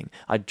dancing.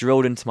 I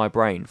drilled into my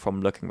brain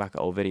from looking back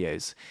at old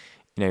videos,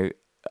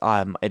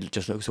 it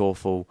just looks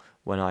awful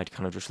when I'd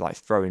kind of just like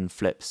throw in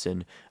flips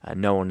and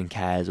no one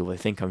cares, or they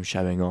think I'm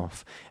showing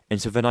off. And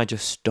so then I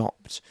just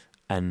stopped,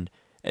 and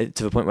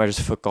to the point where I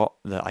just forgot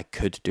that I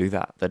could do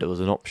that it was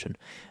an option.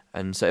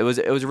 And so it was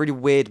a really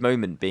weird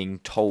moment being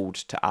told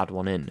to add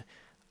one in.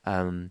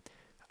 And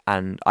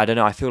I don't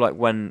know, I feel like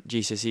when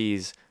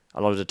GCSEs,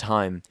 a lot of the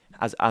time,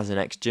 as an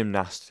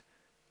ex-gymnast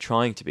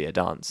trying to be a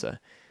dancer,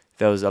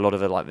 there was a lot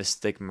of the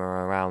stigma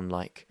around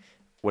like,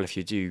 well, if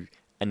you do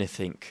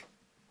anything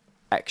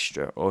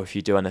extra, or if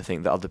you do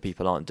anything that other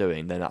people aren't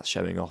doing, then that's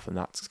showing off, and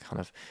that's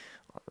kind of,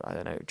 I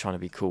don't know, trying to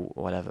be cool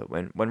or whatever,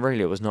 when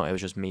really it was not. It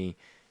was just me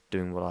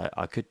doing what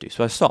I could do.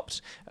 So I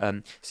stopped.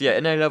 So yeah,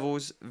 in A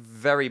levels,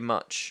 very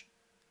much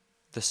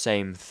the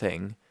same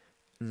thing.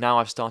 Now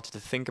I've started to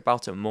think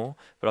about it more,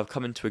 but I've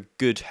come into a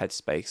good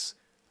headspace.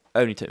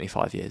 Only took me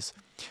 5 years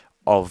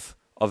of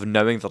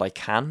knowing that I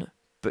can,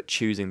 but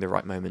choosing the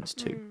right moments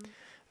too.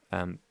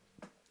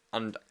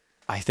 And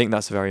I think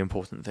that's a very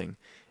important thing,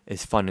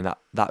 is finding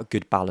that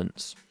good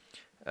balance.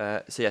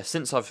 So yeah,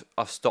 since I've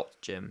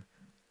stopped gym,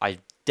 I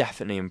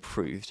definitely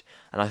improved,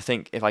 and I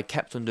think if I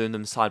kept on doing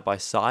them side by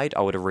side,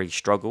 I would have really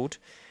struggled.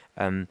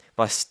 But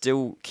I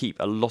still keep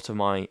a lot of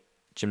my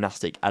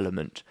gymnastic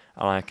element,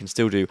 and I can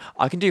do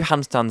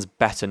handstands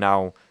better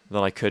now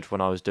than I could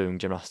when I was doing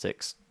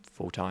gymnastics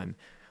full time,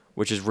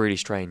 which is really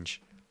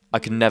strange. I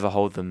can never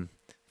hold them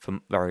for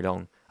very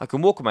long. I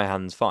can walk on my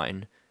hands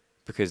fine,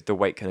 because the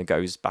weight kind of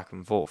goes back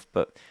and forth,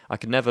 but I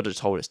could never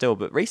just hold it still.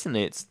 But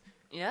recently it's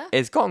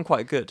gotten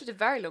quite good. Did a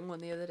very long one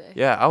the other day.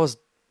 Yeah, I was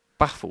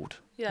baffled.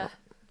 Yeah.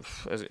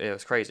 It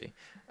was crazy.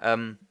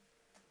 And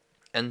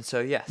so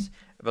yes,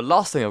 the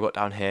last thing I've got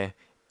down here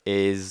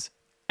is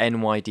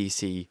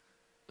NYDC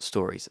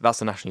Stories. That's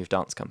the National Youth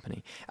Dance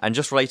Company. And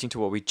just relating to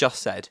what we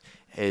just said,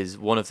 is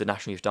one of the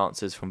National Youth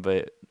dancers from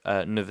the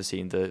Never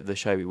Seen, the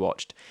show we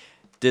watched,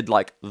 did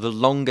like the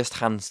longest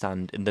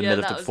handstand in the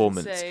middle of the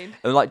performance. Insane.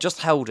 And like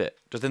just held it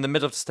just in the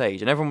middle of the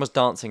stage, and everyone was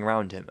dancing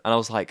around him. And I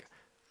was like,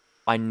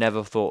 I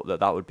never thought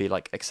that would be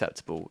like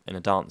acceptable in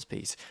a dance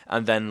piece.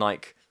 And then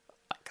like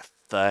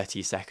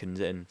 30 seconds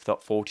in,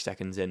 40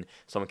 seconds in,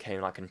 someone came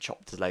like and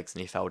chopped his legs,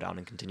 and he fell down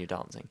and continued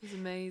dancing. It's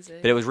amazing.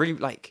 But it was really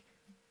like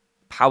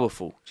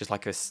powerful, just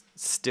like a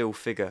still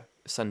figure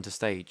center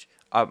stage.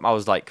 I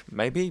was like,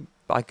 maybe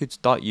I could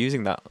start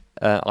using that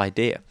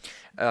idea.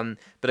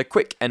 But a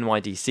quick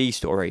NYDC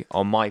story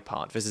on my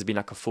part. This has been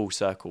like a full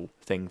circle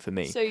thing for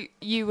me. So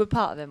you were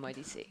part of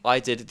NYDC? I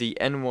did the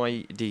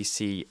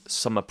NYDC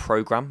summer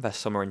program, their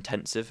summer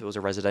intensive. It was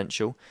a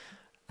residential,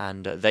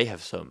 and they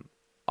have some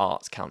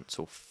Arts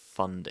Council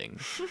funding.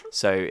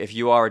 So if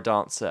you are a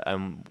dancer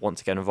and want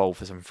to get involved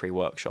for some free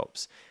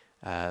workshops,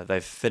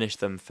 they've finished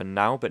them for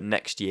now, but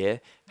next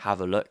year have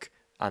a look,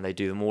 and they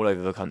do them all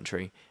over the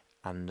country,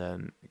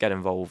 and get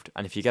involved.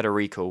 And if you get a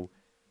recall,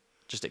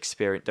 just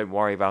experience. Don't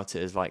worry about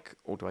it as like,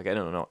 oh, do I get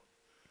in or not?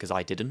 Because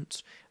I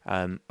didn't.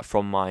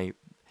 From my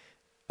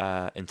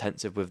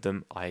intensive with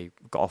them, I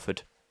got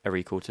offered a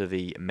recall to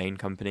the main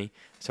company.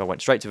 So I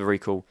went straight to the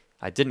recall.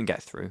 I didn't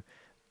get through,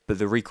 but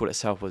the recall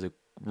itself was a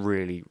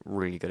really,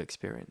 really good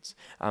experience.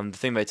 The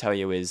thing they tell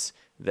you is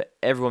that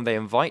everyone they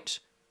invite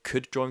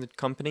could join the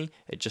company.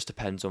 It just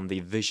depends on the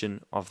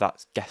vision of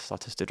that guest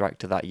artistic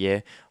director that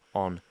year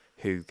on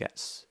who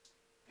gets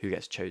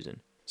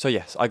chosen. So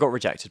yes, I got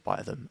rejected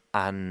by them,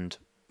 and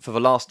for the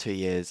last 2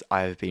 years,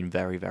 I have been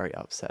very, very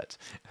upset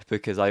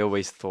because I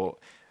always thought,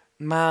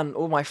 man,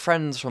 all my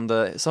friends from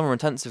the summer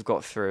intensive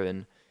got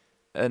through,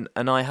 and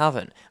I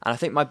haven't. And I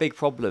think my big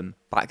problem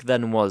back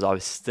then was I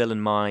was still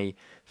in my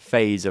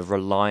phase of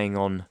relying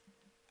on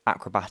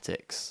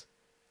acrobatics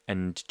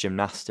and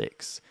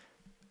gymnastics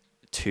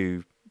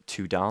to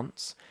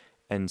dance,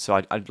 and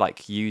so I'd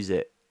like use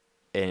it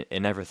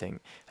in everything.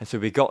 And so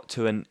we got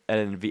to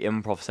the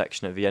improv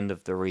section at the end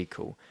of the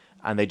recall,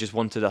 and they just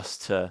wanted us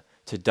to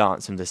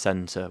dance in the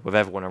centre with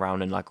everyone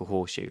around in like a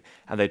horseshoe,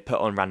 and they'd put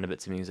on random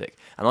bits of music,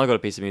 and I got a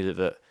piece of music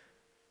that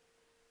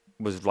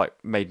was like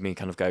made me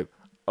kind of go,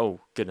 oh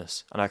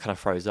goodness, and I kind of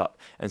froze up,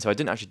 and so I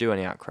didn't actually do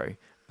any acro.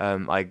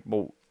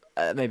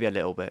 Maybe a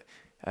little bit,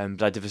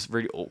 but I did this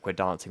really awkward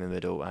dancing in the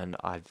middle, and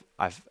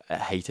I've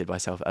hated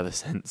myself ever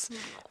since.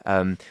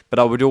 But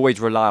I would always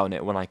rely on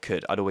it when I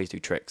could. I'd always do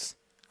tricks,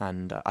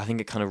 and I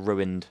think it kind of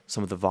ruined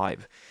some of the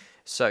vibe.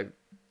 So,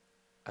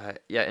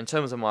 in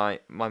terms of my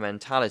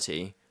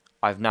mentality,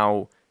 I've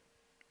now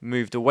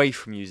moved away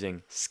from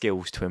using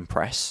skills to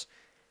impress,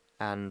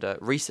 and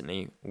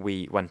recently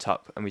we went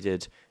up and we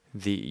did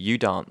the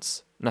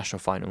UDance national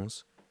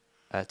finals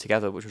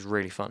together, which was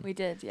really fun. We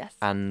did, yes.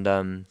 And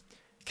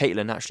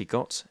Caitlin actually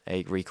got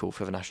a recall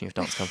for the National Youth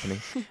Dance Company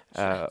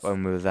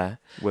when we were there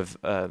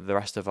with the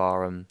rest of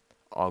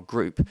our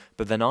group.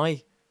 But then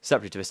I,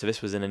 separately to this, so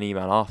this was in an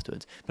email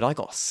afterwards, but I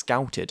got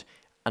scouted,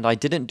 and I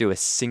didn't do a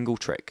single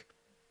trick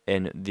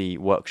in the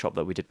workshop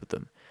that we did with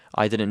them.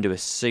 I didn't do a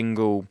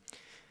single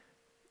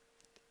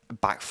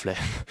backflip,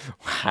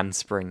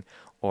 handspring,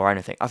 or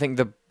anything. I think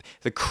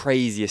the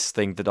craziest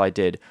thing that I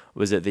did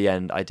was at the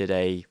end. I did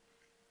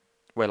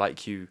where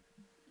like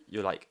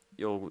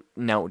you're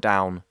knelt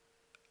down,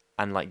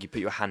 and like you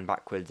put your hand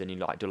backwards, and you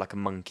like do like a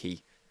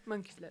monkey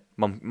flip.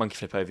 Monkey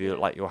flip over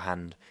your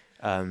hand,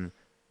 and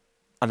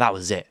that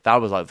was it. That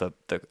was like the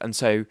and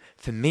so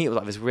for me it was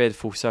like this weird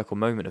full circle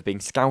moment of being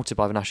scouted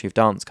by the National Youth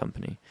Dance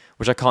Company,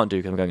 which I can't do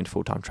because I'm going into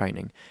full-time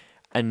training,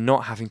 and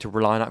not having to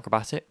rely on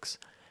acrobatics.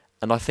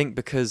 And I think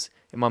because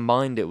in my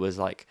mind it was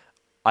like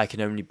I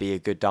can only be a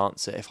good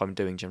dancer if I'm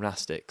doing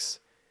gymnastics,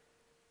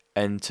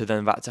 and to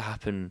then that to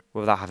happen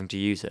without having to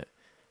use it,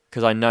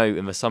 because I know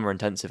in the summer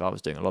intensive I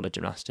was doing a lot of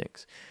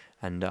gymnastics,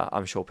 and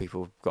I'm sure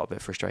people got a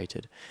bit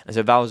frustrated, and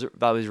so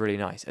that was really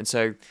nice. And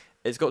so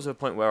it's got to a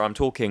point where I'm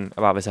talking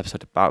about this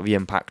episode about the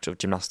impact of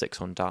gymnastics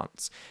on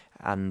dance,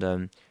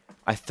 and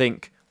I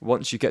think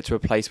once you get to a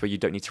place where you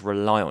don't need to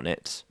rely on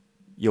it,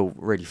 you'll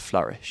really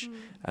flourish,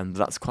 and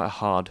that's quite a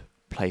hard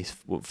place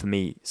for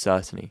me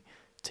certainly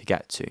to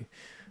get to.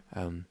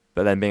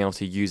 But then being able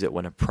to use it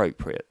when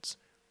appropriate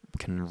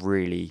can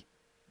really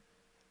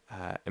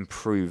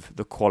improve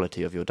the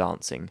quality of your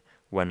dancing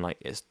when like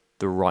it's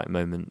the right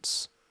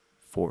moments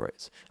for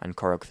it. And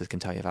choreographers can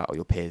tell you that, or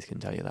your peers can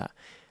tell you that.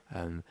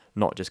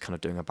 Not just kind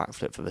of doing a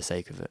backflip for the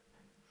sake of it,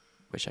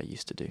 which I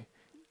used to do.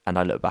 And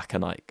I look back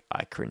and I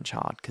cringe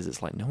hard because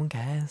it's like no one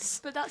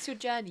cares. But that's your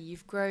journey.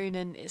 You've grown,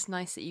 and it's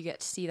nice that you get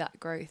to see that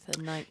growth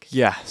and like.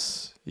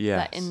 Yes.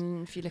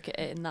 If you look at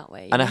it in that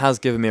way. And it has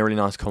given me a really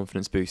nice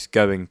confidence boost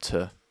going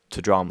to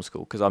drama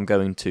school, because I'm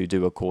going to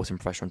do a course in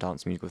professional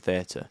dance and musical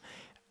theatre.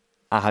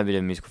 I haven't been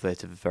doing musical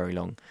theatre for very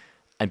long,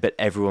 but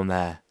everyone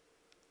there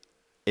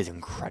is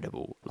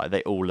incredible. Like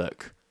they all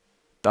look.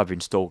 I've been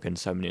stalking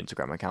so many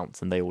Instagram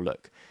accounts, and they all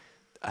look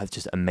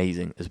just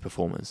amazing as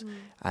performers.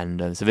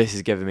 And so this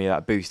has given me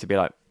that boost to be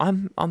like,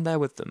 I'm there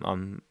with them.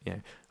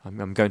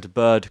 I'm going to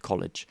Bird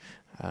College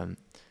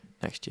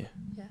next year.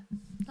 Yeah,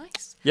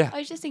 nice. Yeah. I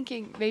was just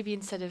thinking maybe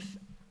instead of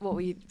what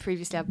we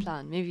previously had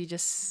planned, maybe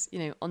just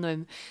on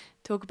them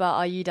talk about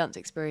our UDance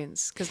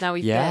experience, because now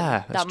we've been.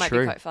 That might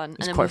be quite fun. It's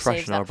and then quite we'll fresh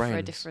save in our that for a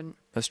brains. different.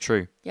 That's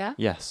true. Yeah.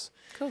 Yes.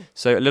 Cool.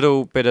 So a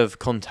little bit of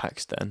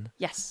context then.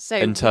 Yes. So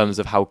in terms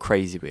of how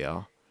crazy we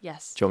are.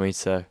 Yes. Do you want me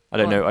to? I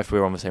don't know if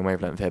we're on the same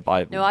wavelength here,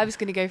 but I was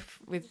going to go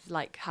with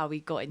like how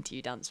we got into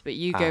UDance, but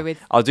you go with.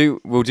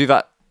 We'll do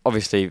that.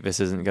 Obviously, this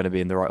isn't going to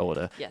be in the right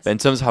order. Yes. But in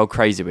terms of how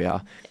crazy we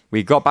are,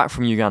 we got back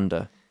from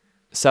Uganda,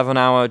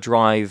 7-hour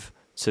drive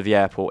to the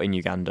airport in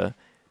Uganda,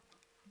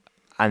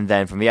 and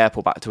then from the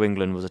airport back to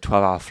England was a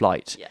 12-hour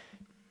flight. Yeah.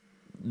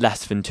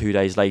 Less than 2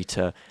 days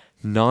later,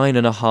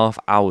 9.5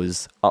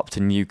 hours up to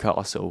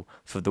Newcastle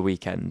for the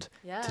weekend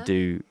to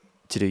do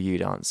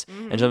UDance.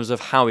 In terms of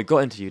how we got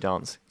into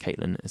UDance,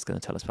 Caitlin is going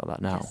to tell us about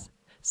that now. Yes.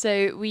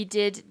 So we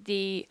did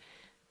the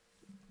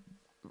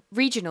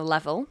regional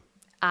level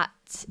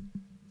at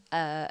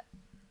a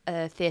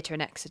theatre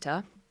in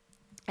Exeter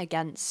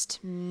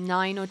against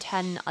 9 or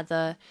 10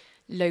 other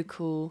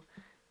local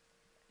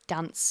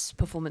dance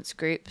performance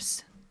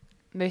groups.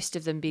 most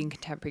of them being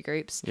contemporary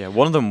groups. Yeah,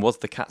 one of them was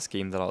the Cat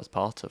Scheme that I was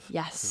part of.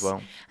 Yes. As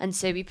well. And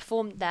so we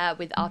performed there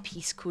with our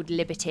piece called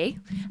Liberty,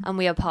 and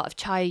we are part of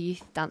Chaya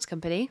Youth Dance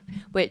Company,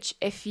 which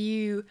if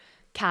you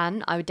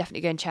can, I would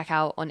definitely go and check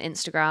out on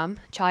Instagram,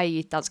 Chaya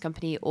Youth Dance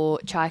Company or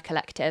Chaya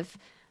Collective,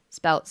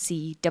 spelt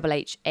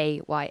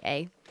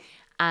CHHAYA.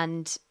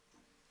 And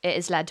it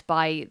is led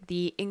by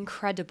the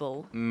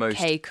incredible Most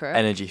Kay Crook.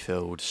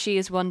 energy-filled. She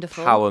is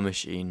wonderful. Power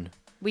machine.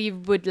 We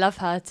would love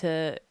her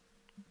to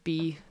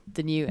be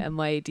the new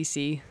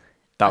NYADC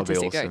That would be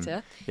artistic awesome.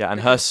 director. Yeah, and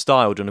her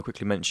style, do you want to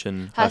quickly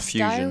mention her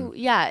fusion? Style,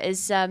 yeah,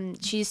 is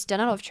she's done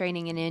a lot of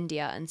training in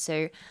India, and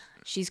so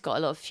she's got a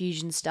lot of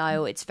fusion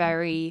style. It's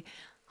very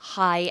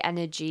high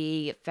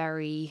energy,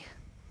 very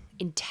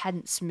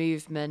intense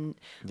movement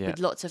with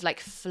lots of like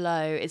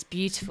flow. It's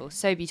beautiful,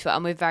 so beautiful,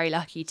 and we're very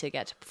lucky to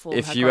get to perform.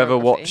 If her you ever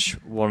choreography. watch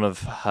one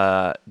of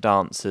her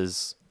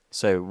dances,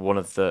 so one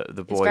of the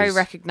boys, it's very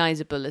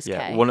recognisable as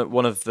yeah, Kay.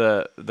 one of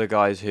the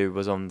guys who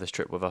was on this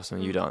trip with us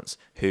on UDance,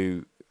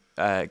 who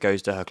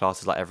goes to her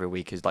classes like every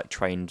week, is like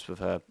trains with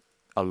her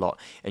a lot,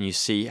 and you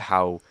see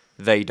how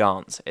they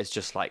dance. It's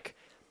just like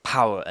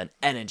power and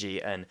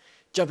energy and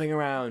jumping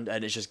around,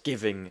 and it's just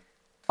giving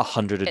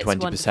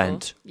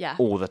 120%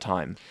 all the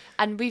time.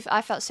 And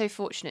I felt so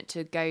fortunate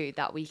to go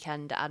that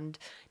weekend and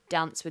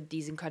dance with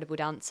these incredible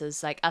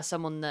dancers. Like, as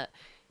someone that,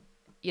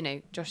 you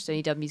know, Josh has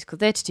only done musical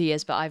theatre 2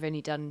 years, but I've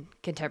only done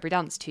contemporary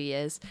dance 2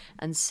 years,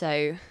 and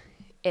so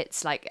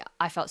it's like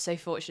I felt so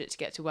fortunate to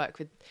get to work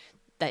with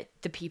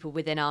the people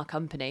within our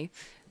company.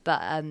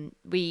 But a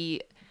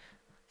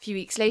few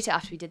weeks later,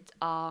 after we did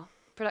our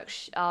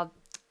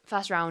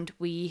first round,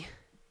 we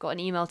got an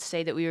email to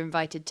say that we were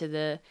invited to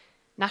the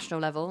national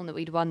level and that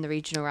we'd won the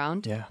regional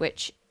round,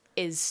 which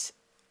is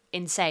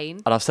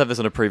insane. And I've said this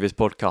on a previous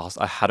podcast,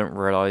 I hadn't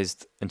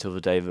realised until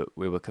the day that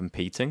we were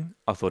competing.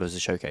 I thought it was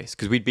a showcase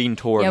because we'd been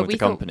touring with the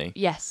company.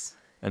 Yes.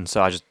 And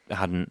so I just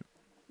hadn't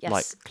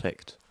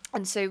clicked.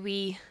 And so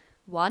we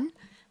won,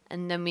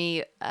 and then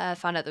we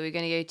found out that we were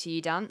going to go to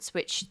UDance,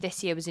 which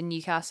this year was in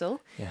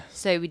Newcastle. Yes.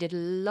 So we did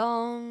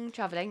long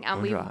travelling,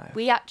 and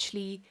we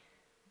actually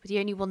were the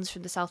only ones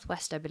from the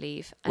southwest, I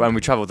believe. And when we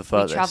travelled the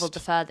furthest. We travelled the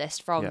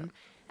furthest from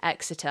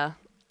Exeter,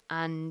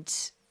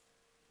 and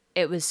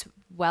it was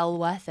well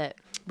worth it.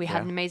 We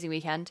had an amazing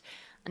weekend,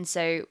 and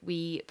so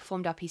we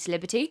performed our piece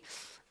Liberty,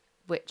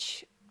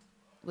 which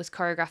was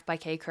choreographed by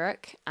Kay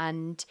Crook,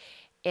 and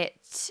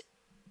it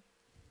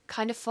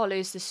kind of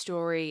follows the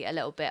story a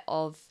little bit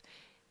of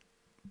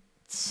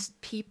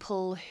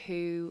people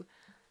who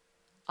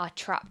are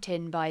trapped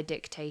in by a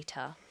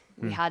dictator.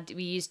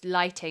 We used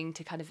lighting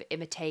to kind of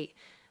imitate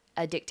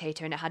a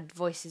dictator, and it had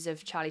voices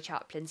of Charlie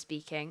Chaplin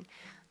speaking,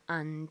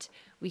 and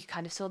we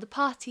kind of saw the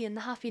party and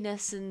the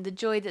happiness and the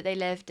joy that they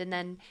lived, and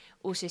then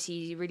also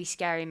see really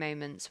scary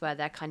moments where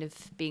they're kind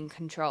of being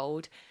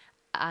controlled.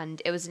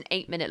 And it was an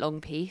 8-minute long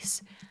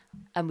piece,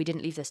 and we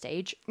didn't leave the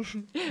stage.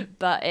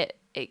 But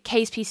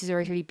Kay's pieces are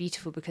really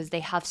beautiful because they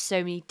have so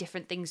many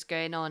different things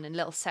going on in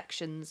little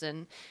sections,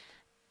 and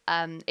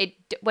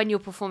when you're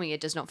performing,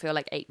 it does not feel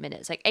like 8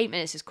 minutes. Like 8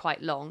 minutes is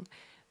quite long,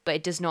 but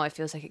it does not. It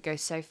feels like it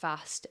goes so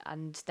fast,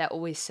 and they're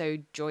always so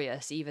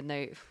joyous, even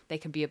though they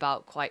can be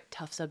about quite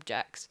tough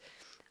subjects.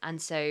 And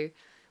so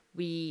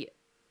we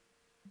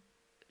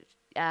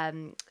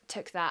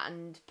took that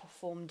and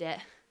performed it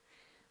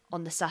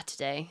on the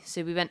Saturday.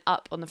 So we went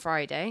up on the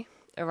Friday,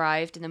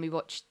 arrived, and then we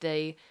watched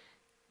the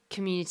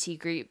community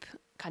group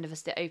kind of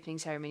as the opening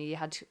ceremony. You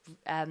had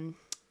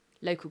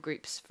local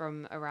groups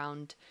from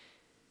around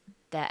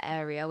their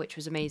area, which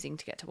was amazing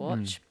to get to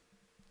watch.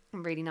 A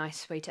really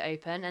nice way to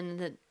open.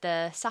 And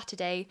the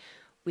Saturday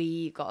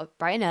we got up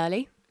bright and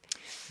early,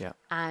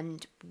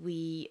 and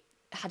we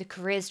had a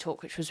careers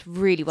talk, which was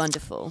really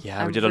wonderful.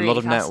 Yeah, we did a lot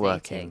of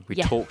networking. We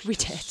talked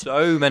to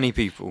so many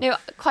people. No,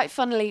 quite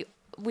funnily,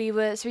 we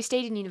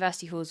stayed in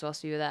university halls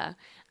whilst we were there,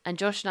 and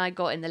Josh and I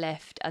got in the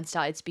lift and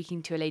started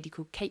speaking to a lady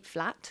called Kate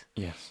Flatt,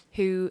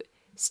 who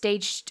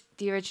staged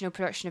the original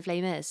production of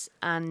Les Mis,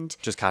 and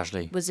just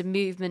casually was a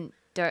movement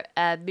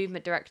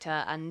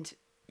director, and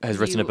has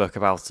written a book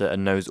about it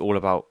and knows all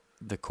about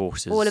the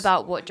courses, all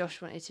about what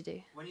Josh wanted to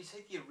do. When you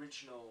say the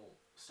original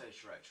stage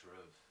director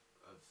of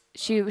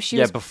she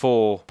was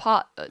before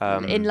part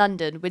in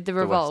London with the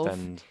Revolve. West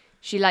End.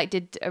 She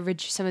did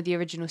some of the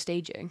original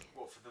staging.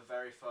 What, for the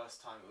very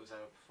first time it was ever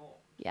performed?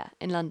 Yeah,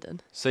 in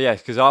London. So yeah,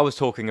 because I was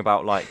talking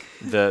about like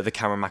the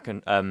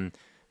Cameron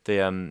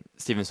the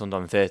Stephen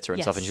Sondheim Theatre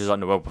and stuff, and she was like,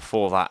 no, well,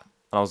 before that,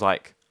 and I was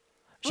like,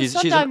 the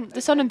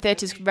Sondheim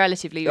Theatre is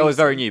relatively. It was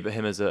very new, but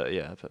him as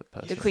a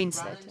person. The Queen's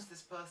Theatre.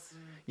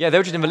 Yeah, they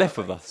were just in the lift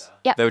with us.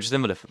 Yeah, they were just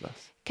in the lift with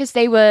us. Because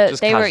they were at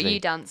casually.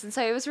 UDance, and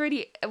so it was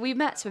really, we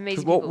met some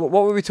amazing people.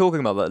 What were we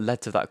talking about that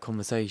led to that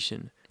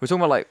conversation? We were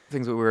talking about like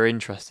things that we were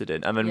interested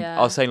in, and then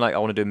I was saying like I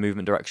want to do a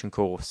movement direction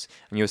course,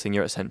 and you were saying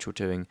you're at Central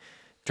doing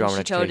drama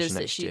and education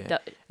next year.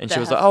 And she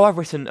was like, "Oh, I've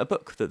written a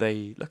book that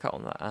they look at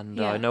on that,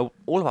 and I know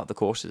all about the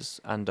courses."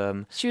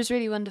 And she was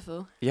really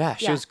wonderful. Yeah,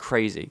 she was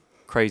crazy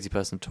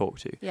person to talk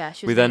to. Yeah,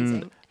 she was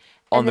amazing.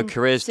 On the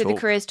careers talk. So the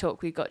careers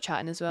talk, we got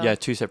chatting as well. Yeah,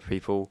 2 separate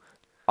people.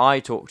 I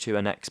talked to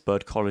an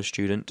ex-Bird College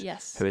student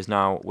Yes. who is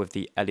now with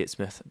the Elliott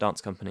Smith Dance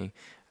Company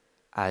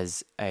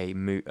as a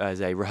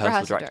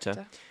rehearsal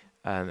director.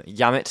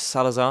 Yamit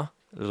Salazar,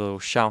 a little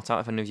shout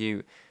out if any of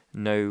you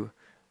know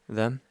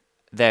them.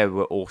 They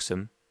were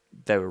awesome.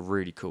 They were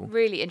really cool.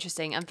 Really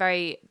interesting and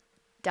very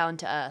down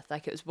to earth.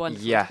 Like, it was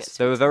wonderful. Yes,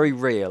 they were very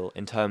real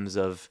in terms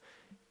of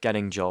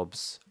getting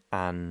jobs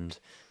and,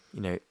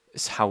 you know,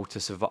 how to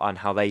survive and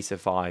how they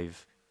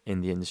survive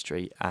in the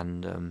industry,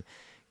 and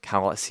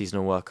how like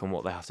seasonal work and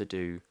what they have to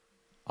do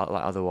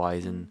like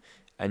otherwise, and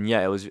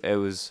yeah, it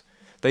was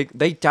they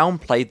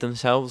downplayed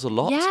themselves a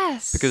lot.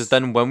 Yes. Because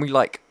then when we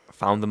like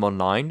found them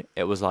online,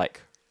 it was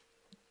like,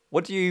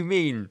 what do you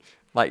mean?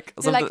 Like,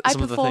 They're like, I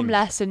some of the perform things.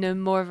 less and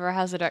am more of a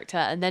rehearsal director,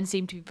 and then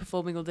seem to be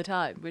performing all the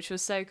time, which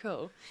was so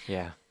cool.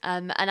 Yeah.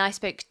 And I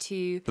spoke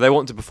to... But they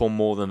want to perform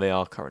more than they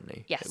are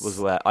currently. Yes. It was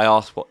where I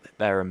asked what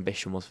their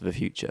ambition was for the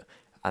future,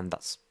 and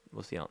that's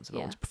was the answer. They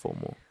Yeah. want to perform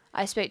more.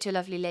 I spoke to a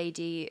lovely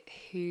lady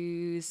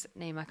whose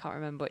name I can't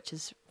remember, which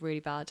is really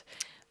bad,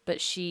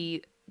 but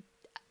she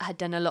had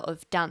done a lot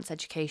of dance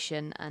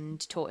education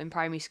and taught in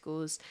primary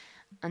schools,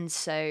 and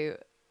so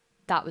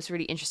that was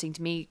really interesting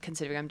to me,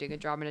 considering I'm doing a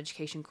drama and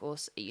education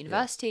course at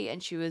university.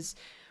 And she was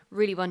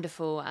really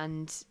wonderful,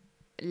 and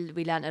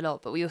we learnt a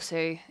lot. But we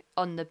also,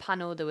 on the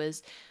panel, there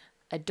was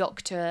a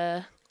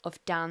doctor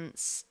of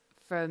dance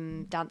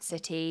from Dance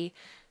City.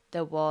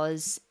 There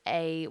was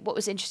what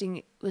was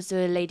interesting was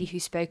the lady who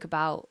spoke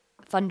about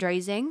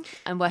fundraising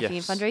and working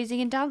Yes. in fundraising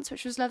in dance,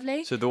 which was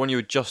lovely. So the one you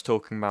were just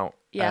talking about,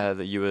 Yeah.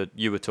 that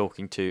you were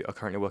talking to, are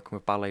currently working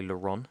with Ballet Le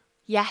Ron.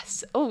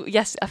 Yes. Oh,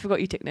 yes. I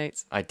forgot you took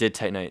notes. I did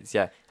take notes,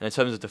 yeah. And in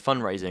terms of the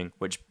fundraising,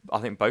 which I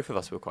think both of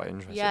us were quite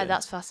interested Yeah, in,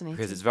 that's fascinating.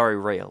 because it's very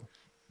real.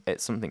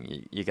 It's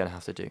something you're going to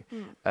have to do.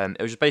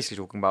 It was just basically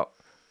talking about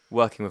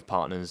working with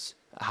partners,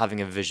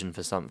 having a vision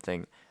for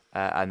something,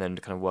 and then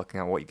kind of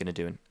working out what you're going to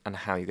do and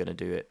how you're going to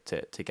do it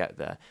to get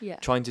there. Yeah.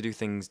 Trying to do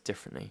things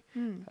differently,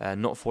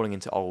 not falling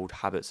into old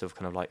habits of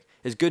kind of like,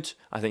 it's good,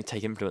 I think,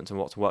 take influence on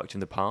what's worked in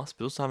the past,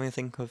 but also having to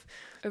think of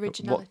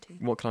Originality.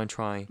 what can I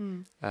try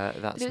that's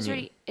But it was new.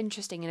 really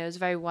interesting, and it was a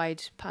very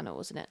wide panel,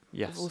 wasn't it?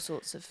 Yes. Of all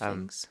sorts of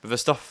things. But the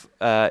stuff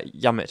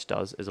Yamit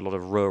does is a lot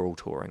of rural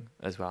touring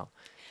as well.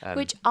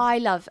 Which I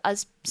love.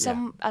 As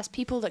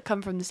people that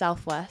come from the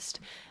southwest,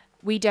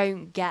 we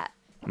don't get...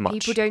 Much.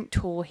 People don't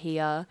tour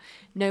here.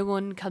 No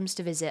one comes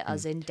to visit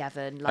us in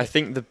Devon. Like, I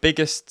think the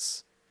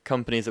biggest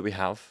companies that we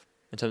have,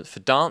 in terms for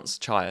dance,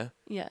 Chaya,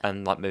 yeah.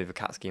 and like maybe the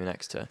Cat Scheme and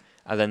Exeter,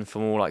 and then for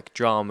more like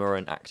drama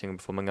and acting and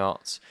performing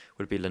arts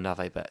would be Le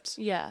Nave Bets,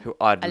 Yeah. who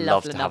I'd I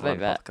love love to have on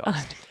the Le Nave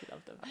podcast.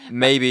 love them.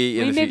 Maybe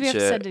in the Maybe have to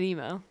future, send an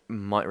email.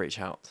 might reach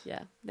out,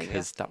 Yeah. Maybe.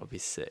 because that would be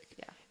sick.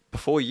 Yeah.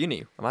 Before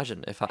uni,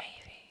 imagine if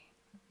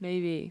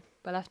Maybe.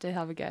 We'll have to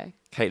have a go.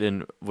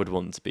 Caitlin would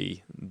want to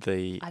be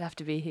the I'd have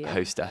to be here.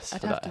 hostess I'd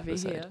for have that to be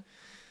episode. here.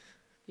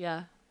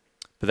 Yeah.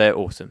 But they're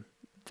awesome.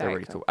 They're Very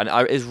really cool. cool.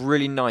 And it's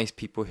really nice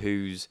people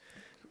whose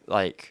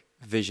like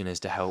vision is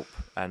to help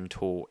and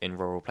tour in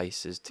rural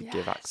places to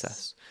give Yes.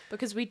 access.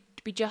 Because we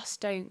just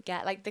don't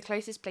get, like, the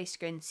closest place to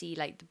go and see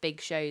like the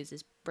big shows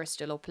is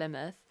Bristol or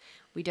Plymouth.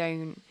 We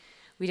don't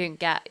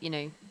get, you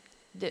know,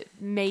 that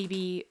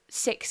maybe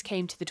 6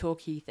 came to the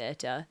Torquay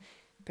Theatre,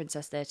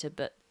 Princess Theatre,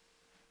 but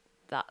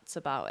that's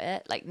about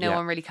it. Like, no Yeah.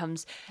 one really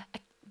comes.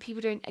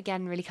 People don't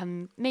again really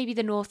come. Maybe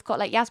the Northcott,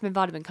 like Yasmin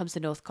Vardaman comes to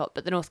Northcott,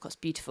 but the Northcott's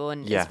beautiful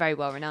and Yeah. it's a very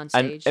well renowned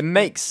And stage. it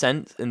makes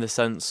sense in the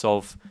sense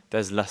of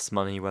there's less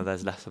money where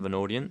there's less of an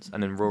audience,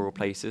 and in rural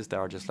places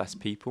there are just less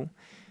people.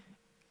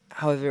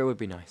 However, it would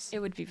be nice It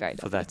would be very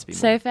for lovely. there to be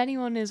So more. if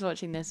anyone is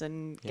watching this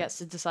and Yeah. gets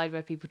to decide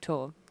where people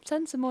tour,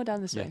 send some more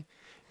down this Yeah. way.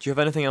 Do you have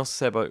anything else to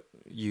say about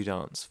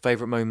UDance?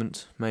 Favourite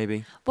moment,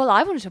 maybe? Well,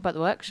 I want to talk about the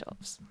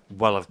workshops.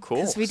 Well, of course.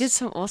 Because we did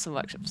some awesome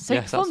workshops. So we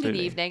Yes, performed in the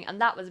absolutely. evening, and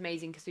that was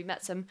amazing because we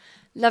met some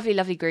lovely,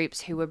 lovely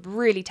groups who were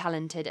really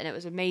talented, and it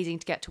was amazing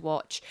to get to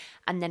watch.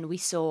 And then we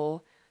saw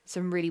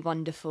some really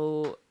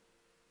wonderful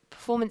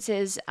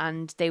performances,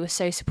 and they were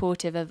so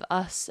supportive of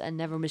us, and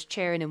everyone was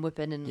cheering and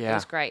whipping, and it Yeah.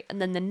 was great.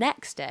 And then the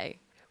next day,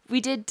 we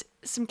did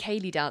some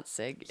Kaylee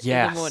dancing in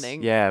Yes. the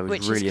morning, Yeah, it was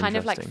which really is kind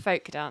of like interesting.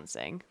 folk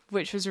dancing,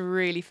 which was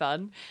really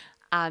fun.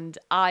 And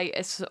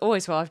it's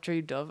always what I've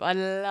dreamed of. I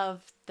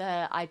love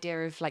the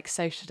idea of like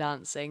social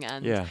dancing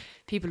and Yeah.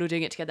 people who are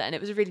doing it together. And it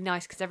was really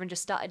nice because everyone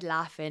just started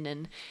laughing,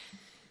 and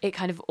it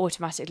kind of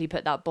automatically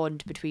put that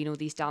bond between all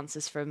these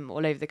dancers from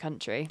all over the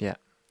country. Yeah.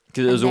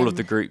 Because it was all of then-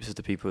 the groups of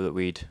the people that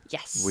we'd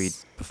Yes.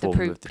 performed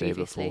with the day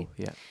previously. before.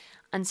 Yeah.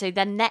 And so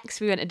then next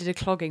we went and did a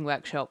clogging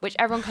workshop, which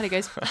everyone kind of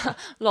goes,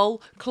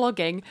 lol,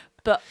 clogging.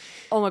 But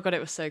oh my God, it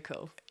was so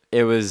cool.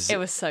 It was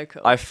So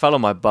cool. I fell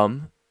on my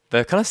bum.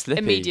 They're kind of slippy.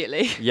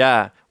 Immediately.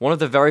 Yeah. One of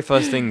the very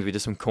first things we did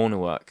some corner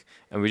work,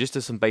 and we just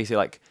did some basic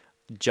like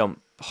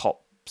jump,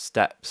 hop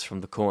steps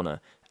from the corner,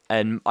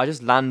 and I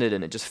just landed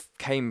and it just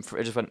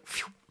it just went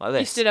phew, like this.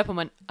 You stood up and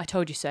went, I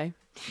told you so.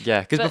 Yeah,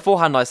 because But-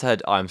 beforehand I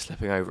said I'm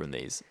slipping over in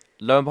these.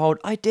 Lo and behold,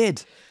 I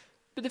did.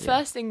 But the Yeah.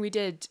 first thing we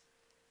did,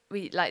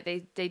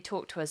 they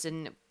talked to us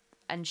and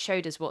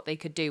showed us what they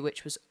could do,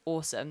 which was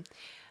awesome.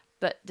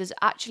 But there's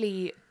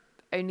actually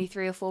only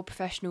 3 or 4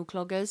 professional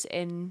cloggers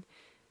in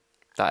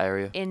That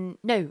area. in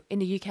the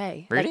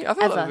UK. Really? Like, I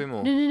thought ever. there would be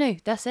more. No,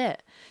 that's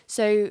it.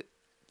 So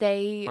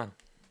Wow.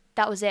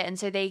 that was it, and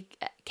so they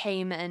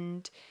came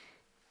and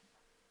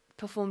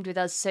performed with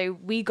us. So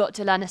we got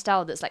to learn a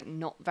style that's like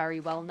not very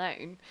well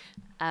known,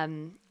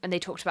 and they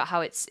talked about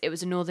how it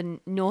was a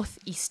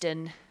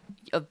northeastern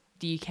of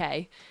the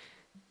UK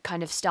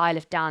kind of style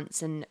of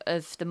dance, and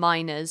of the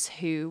miners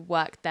who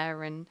worked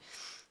there and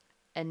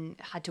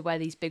had to wear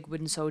these big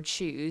wooden soled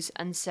shoes.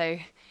 And so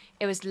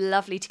it was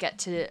lovely to get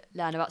to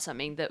learn about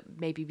something that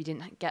maybe we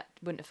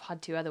wouldn't have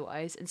had to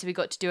otherwise. And so we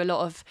got to do a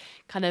lot of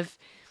kind of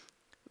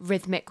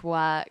rhythmic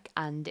work,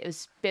 and it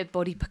was a bit of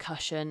body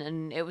percussion,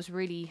 and it was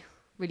really,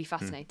 really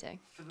fascinating.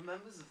 For the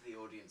members of the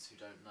audience who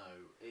don't know,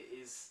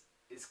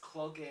 is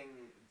clogging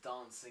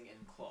dancing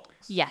in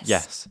clogs?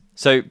 Yes.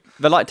 So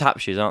they're like tap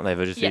shoes, aren't they?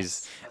 They're just Yes.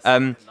 these. That's like a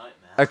nightmare.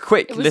 A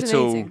quick It was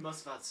little. amazing. You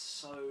must have had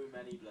so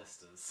many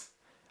blisters.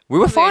 We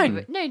were They fine.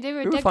 were they were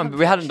We were dead fine, but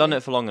we comfy, hadn't done actually.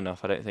 it for long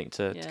enough, I don't think,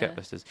 to Yeah. get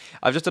blisters.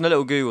 I've just done a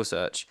little Google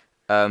search.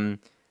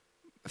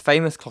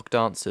 Famous clog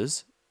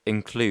dancers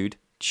include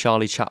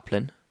Charlie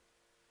Chaplin,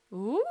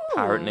 Ooh.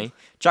 apparently,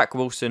 Jack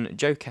Wilson,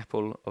 Joe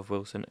Keppel of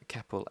Wilson,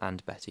 Keppel,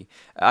 and Betty.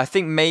 I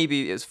think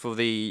maybe it's for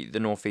the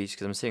Northeast,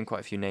 because I'm seeing quite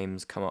a few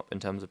names come up in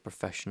terms of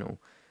professional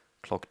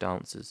clog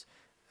dancers.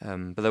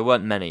 But there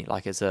weren't many.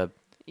 Like it's a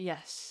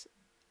Yes.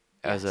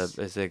 as Yes.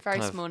 a Very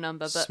kind small of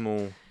number, but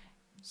small.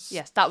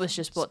 yes, that was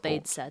just what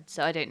they'd sport. said,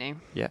 so I don't know.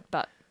 Yeah.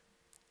 But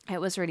it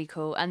was really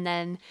cool. And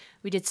then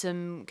we did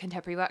some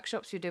contemporary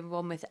workshops. We did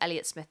one with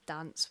Elliott Smith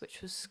Dance,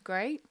 which was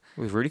great. It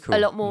was really cool. A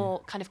lot more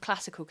kind of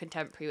classical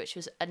contemporary, which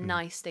was a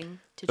nice thing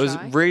to It was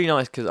try. really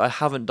nice because I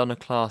haven't done a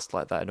class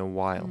like that in a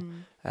while.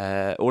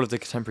 Mm. All of the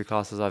contemporary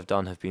classes I've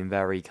done have been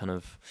very kind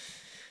of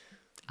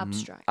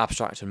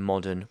abstract and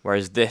modern,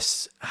 whereas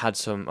this had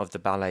some of the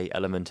ballet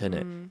element in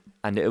it,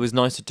 and it was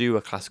nice to do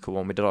a classical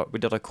one. We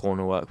did our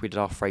corner work, we did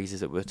our phrases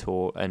that were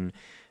taught, and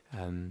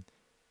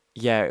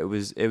it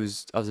was. I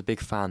was a big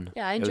fan.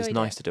 Yeah, I It was enjoyed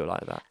nice it. to do it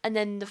like that. And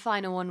then the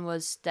final one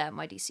was the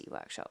MIDC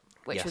workshop,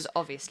 which Yes. was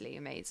obviously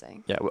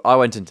amazing. Yeah, I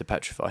went into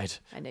petrified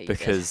I know you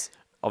because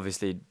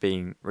obviously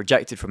being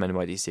rejected from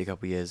NYDC a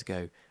couple of years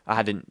ago, I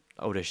hadn't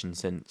auditioned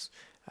since.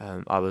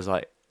 I was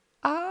like,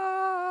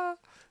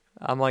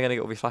 am I going to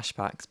get all these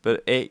flashbacks?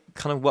 But it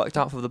kind of worked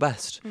out for the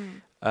best.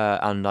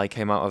 And I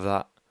came out of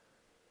that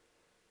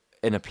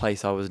in a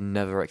place I was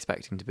never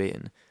expecting to be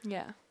in,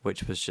 Yeah.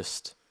 which was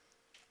just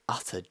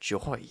utter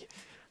joy.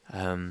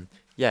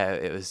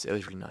 It was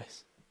really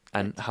nice.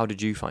 And how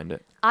did you find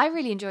it? I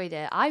really enjoyed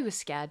it. I was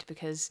scared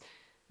because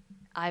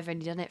I've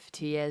only done it for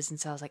 2 years, and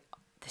so I was like,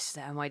 this is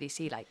the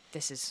MIDC, like,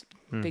 this is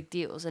big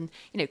deals. And,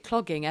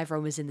 clogging,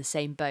 everyone was in the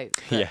same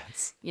boat. But,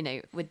 Yes.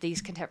 with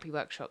these contemporary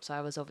workshops,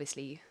 I was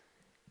obviously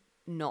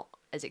not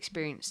as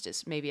experienced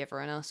as maybe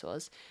everyone else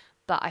was,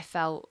 but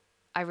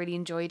I really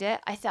enjoyed it.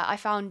 I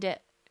found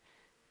it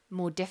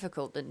more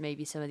difficult than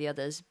maybe some of the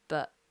others,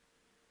 but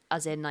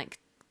as in like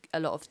a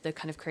lot of the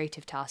kind of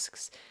creative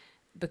tasks,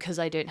 because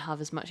I don't have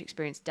as much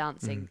experience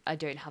dancing, I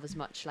don't have as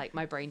much, like,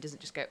 my brain doesn't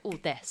just go, oh,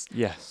 this.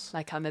 Yes.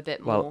 Like, I'm a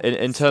bit Well, more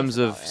in terms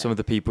stiff of about some it. of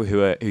the people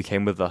who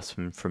came with us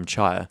from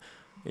Chire,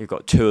 you've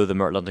got 2 of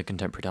them are at London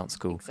Contemporary Dance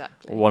School.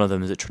 Exactly. One of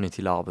them is at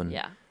Trinity Laban.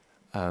 Yeah.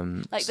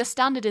 Like, the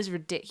standard is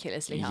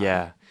ridiculously high.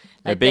 Yeah.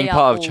 Like, Being they are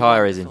part of all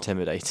Chire is wonderful.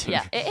 intimidating.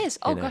 Yeah, it is.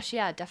 Oh, You know. gosh,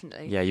 yeah,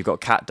 definitely. Yeah, you've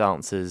got cat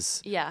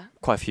dancers. Yeah.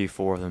 Quite a few,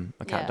 4 of them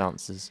are cat Yeah.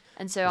 dancers.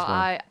 And so as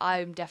well.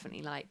 I'm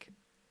definitely, like,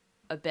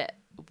 a bit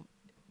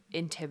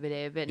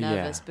intimidated, a bit Yeah.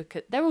 nervous,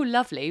 because they're all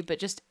lovely, but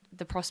just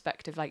the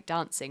prospect of, like,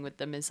 dancing with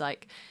them is,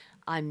 like,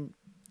 I'm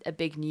a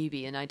big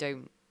newbie and I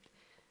don't,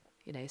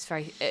 it's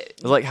very...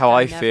 It's like how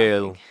I very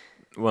feel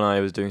nerve-wracking. when I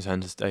was doing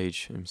centre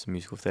stage and some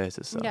musical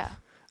theatre stuff. Yeah.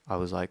 I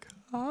was like,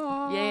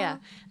 Yeah.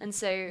 And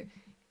so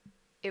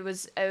it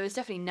was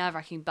definitely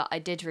nerve-wracking, but I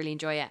did really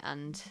enjoy it,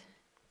 and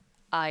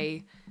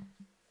I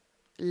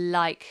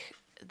like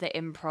the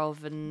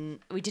improv, and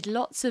we did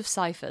lots of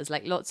ciphers,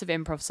 like lots of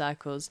improv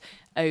circles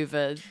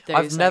over those.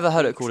 I've never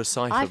heard it weeks. called a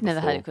cipher I've never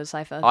heard it before. called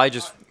cipher. I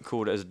just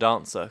called it as a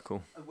dance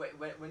circle.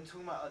 When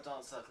talking about a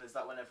dance circle, is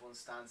that when everyone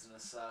stands in a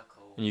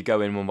circle? And you go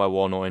in one by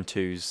one or in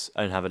twos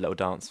and have a little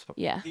dance.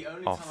 Yeah. The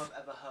only Off. time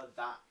I've ever heard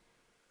that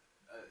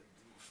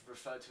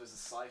referred to as a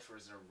cipher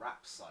is in a rap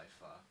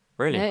cipher.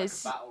 Really? No, Like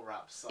it's- a battle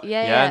rap cipher.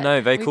 Yeah. Yeah, no,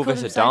 very We cool. call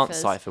It's a them dance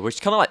ciphers. cipher,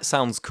 which kind of like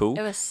sounds cool.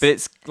 It was- But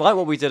it's like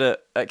what we did at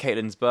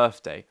Caitlin's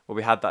birthday, where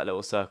we had that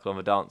little circle on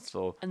the dance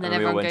floor, And then we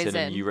all everyone went goes in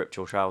and in. you ripped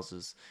your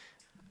trousers.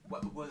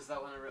 Was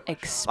that when I ripped my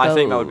trousers? I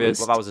think that would be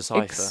that was a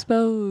cipher.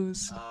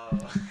 Exposed.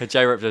 Oh.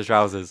 Jay ripped his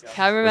trousers.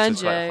 Cameraman Which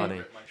is quite Jay. funny.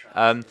 Ripped my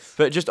trousers.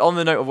 But just on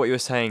the note of what you were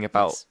saying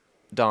about Yes.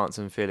 dance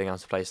and feeling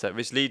out of place,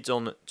 this leads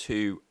on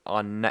to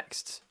our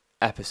next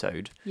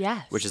episode,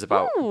 Yes. which is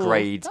about Ooh,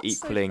 grades that's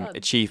so equaling fun.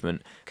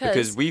 achievement.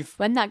 Because we've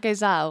when that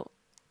goes out,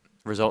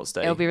 results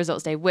day, it'll be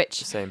results day,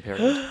 which same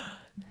period.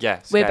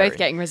 Yeah, we're scary. both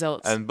getting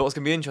results. But what's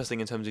going to be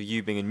interesting in terms of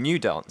you being a new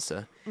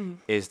dancer Mm.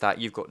 is that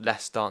you've got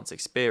less dance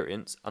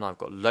experience and I've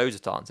got loads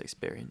of dance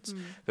experience.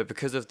 Mm. But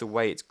because of the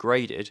way it's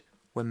graded,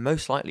 we're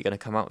most likely going to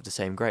come out with the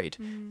same grade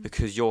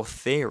because your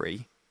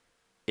theory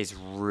is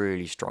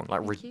really strong,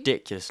 like Thank you.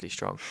 ridiculously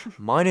strong.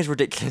 Mine is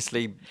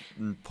ridiculously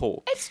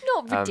poor. It's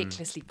not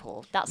ridiculously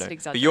poor. That's No. an But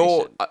exaggeration.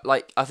 you're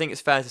I think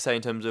it's fair to say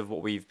in terms of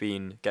what we've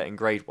been getting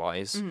grade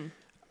wise,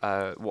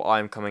 what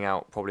I'm coming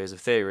out probably as a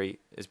theory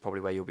is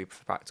probably where you'll be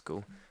for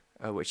practical,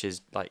 which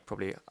is like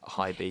probably a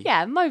high B.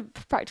 Yeah, my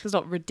practical's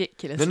not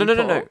ridiculously No.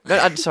 poor.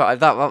 I'm sorry,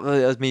 that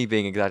was me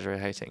being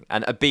exaggerating.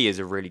 And a B is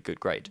a really good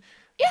grade.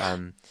 Yeah,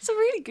 it's a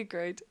really good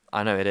grade.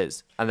 I know it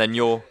is. And then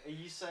you're. Are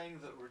you saying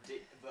that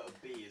that a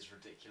B is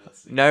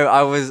ridiculous? No,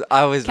 I was.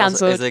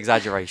 Cancelled. It's an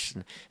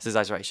exaggeration. It's an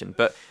exaggeration.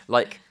 But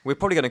like, we're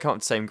probably going to come up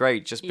with the same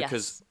grade just Yes.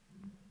 because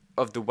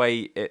of the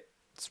way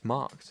it's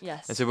marked.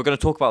 Yes. And so we're going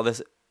to talk about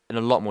this in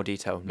a lot more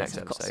detail next Yes,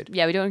 of course. episode.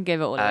 Yeah, we don't want to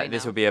give it all away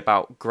This now. will be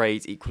about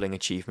grades equaling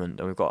achievement,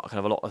 and we've got kind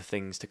of a lot of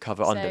things to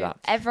cover under So that.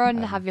 everyone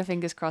have your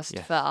fingers crossed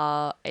yes. for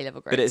our A-level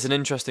grades. But it's an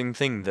interesting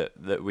thing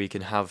that we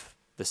can have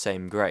the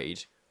same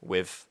grade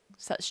with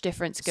such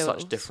different skills.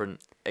 such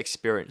different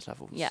experience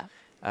levels. Yeah.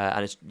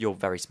 And you're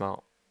very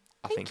smart.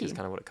 I Thank think is you.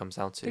 kind of what it comes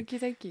down to.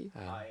 Thank you.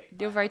 Um,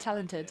 You're very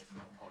talented. From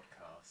a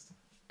podcast,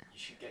 you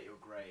should get your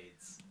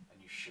grades,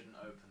 and you shouldn't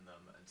open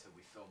them until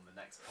we film the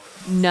next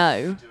podcast.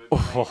 No. Do a grade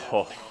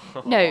everything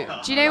on the No.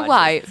 podcast. Do you know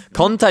why?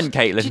 Content,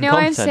 Caitlin. Do you know why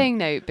I'm content. saying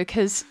no?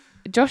 Because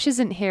Josh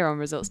isn't here on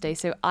results day,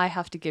 so I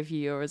have to give you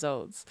your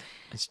results.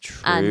 It's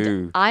true.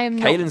 And I am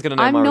not. Caitlin's gonna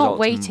know I'm my not results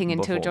waiting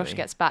until before Josh me.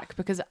 gets back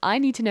because I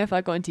need to know if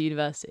I got into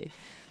university.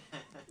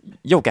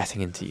 You're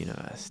getting into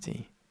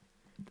university.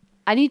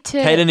 I need to.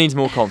 Caitlin needs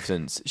more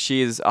confidence.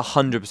 She is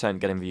 100%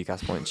 getting the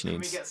UCAS points she Can we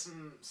needs. get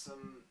some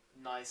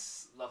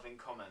nice, loving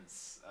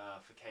comments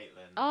for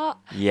Caitlin? Oh,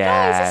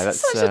 Yeah, guys,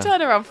 this is such a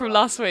turnaround from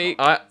last week.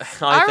 I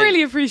think,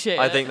 really appreciate it.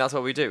 I think that's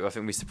what we do. I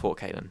think we support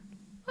Caitlin.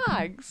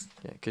 Thanks.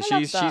 Yeah, because I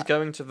love she's that.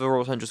 going to the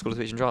Royal Central School of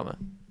Speech and Drama.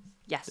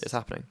 Yes. It's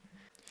happening.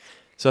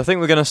 So I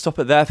think we're going to stop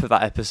it there for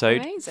that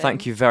episode. Amazing.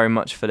 Thank you very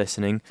much for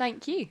listening.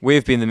 Thank you.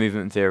 We've been the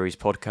Movement Theories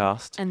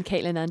podcast. And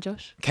Caitlin and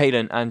Josh.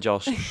 Caitlin and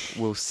Josh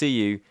will see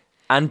you.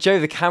 And Joe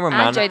the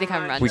cameraman. And Joe the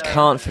cameraman. We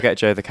can't forget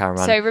Joe the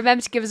cameraman. So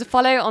remember to give us a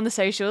follow on the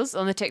socials,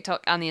 on the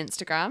TikTok and the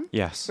Instagram.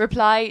 yes.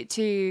 Reply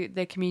to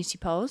the community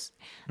polls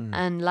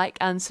and like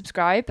and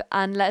subscribe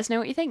and let us know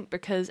what you think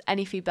because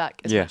any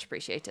feedback is Yeah. much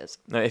appreciated.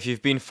 Now, if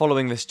you've been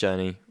following this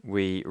journey,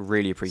 we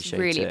really appreciate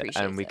really it.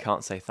 appreciate And we it.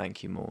 can't say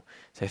thank you more.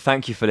 So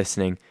thank you for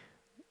listening.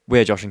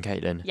 We're Josh and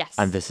Caitlin. Yes.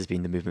 And this has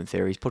been the Movement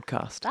Theories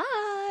podcast.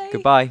 Bye.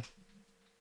 Goodbye.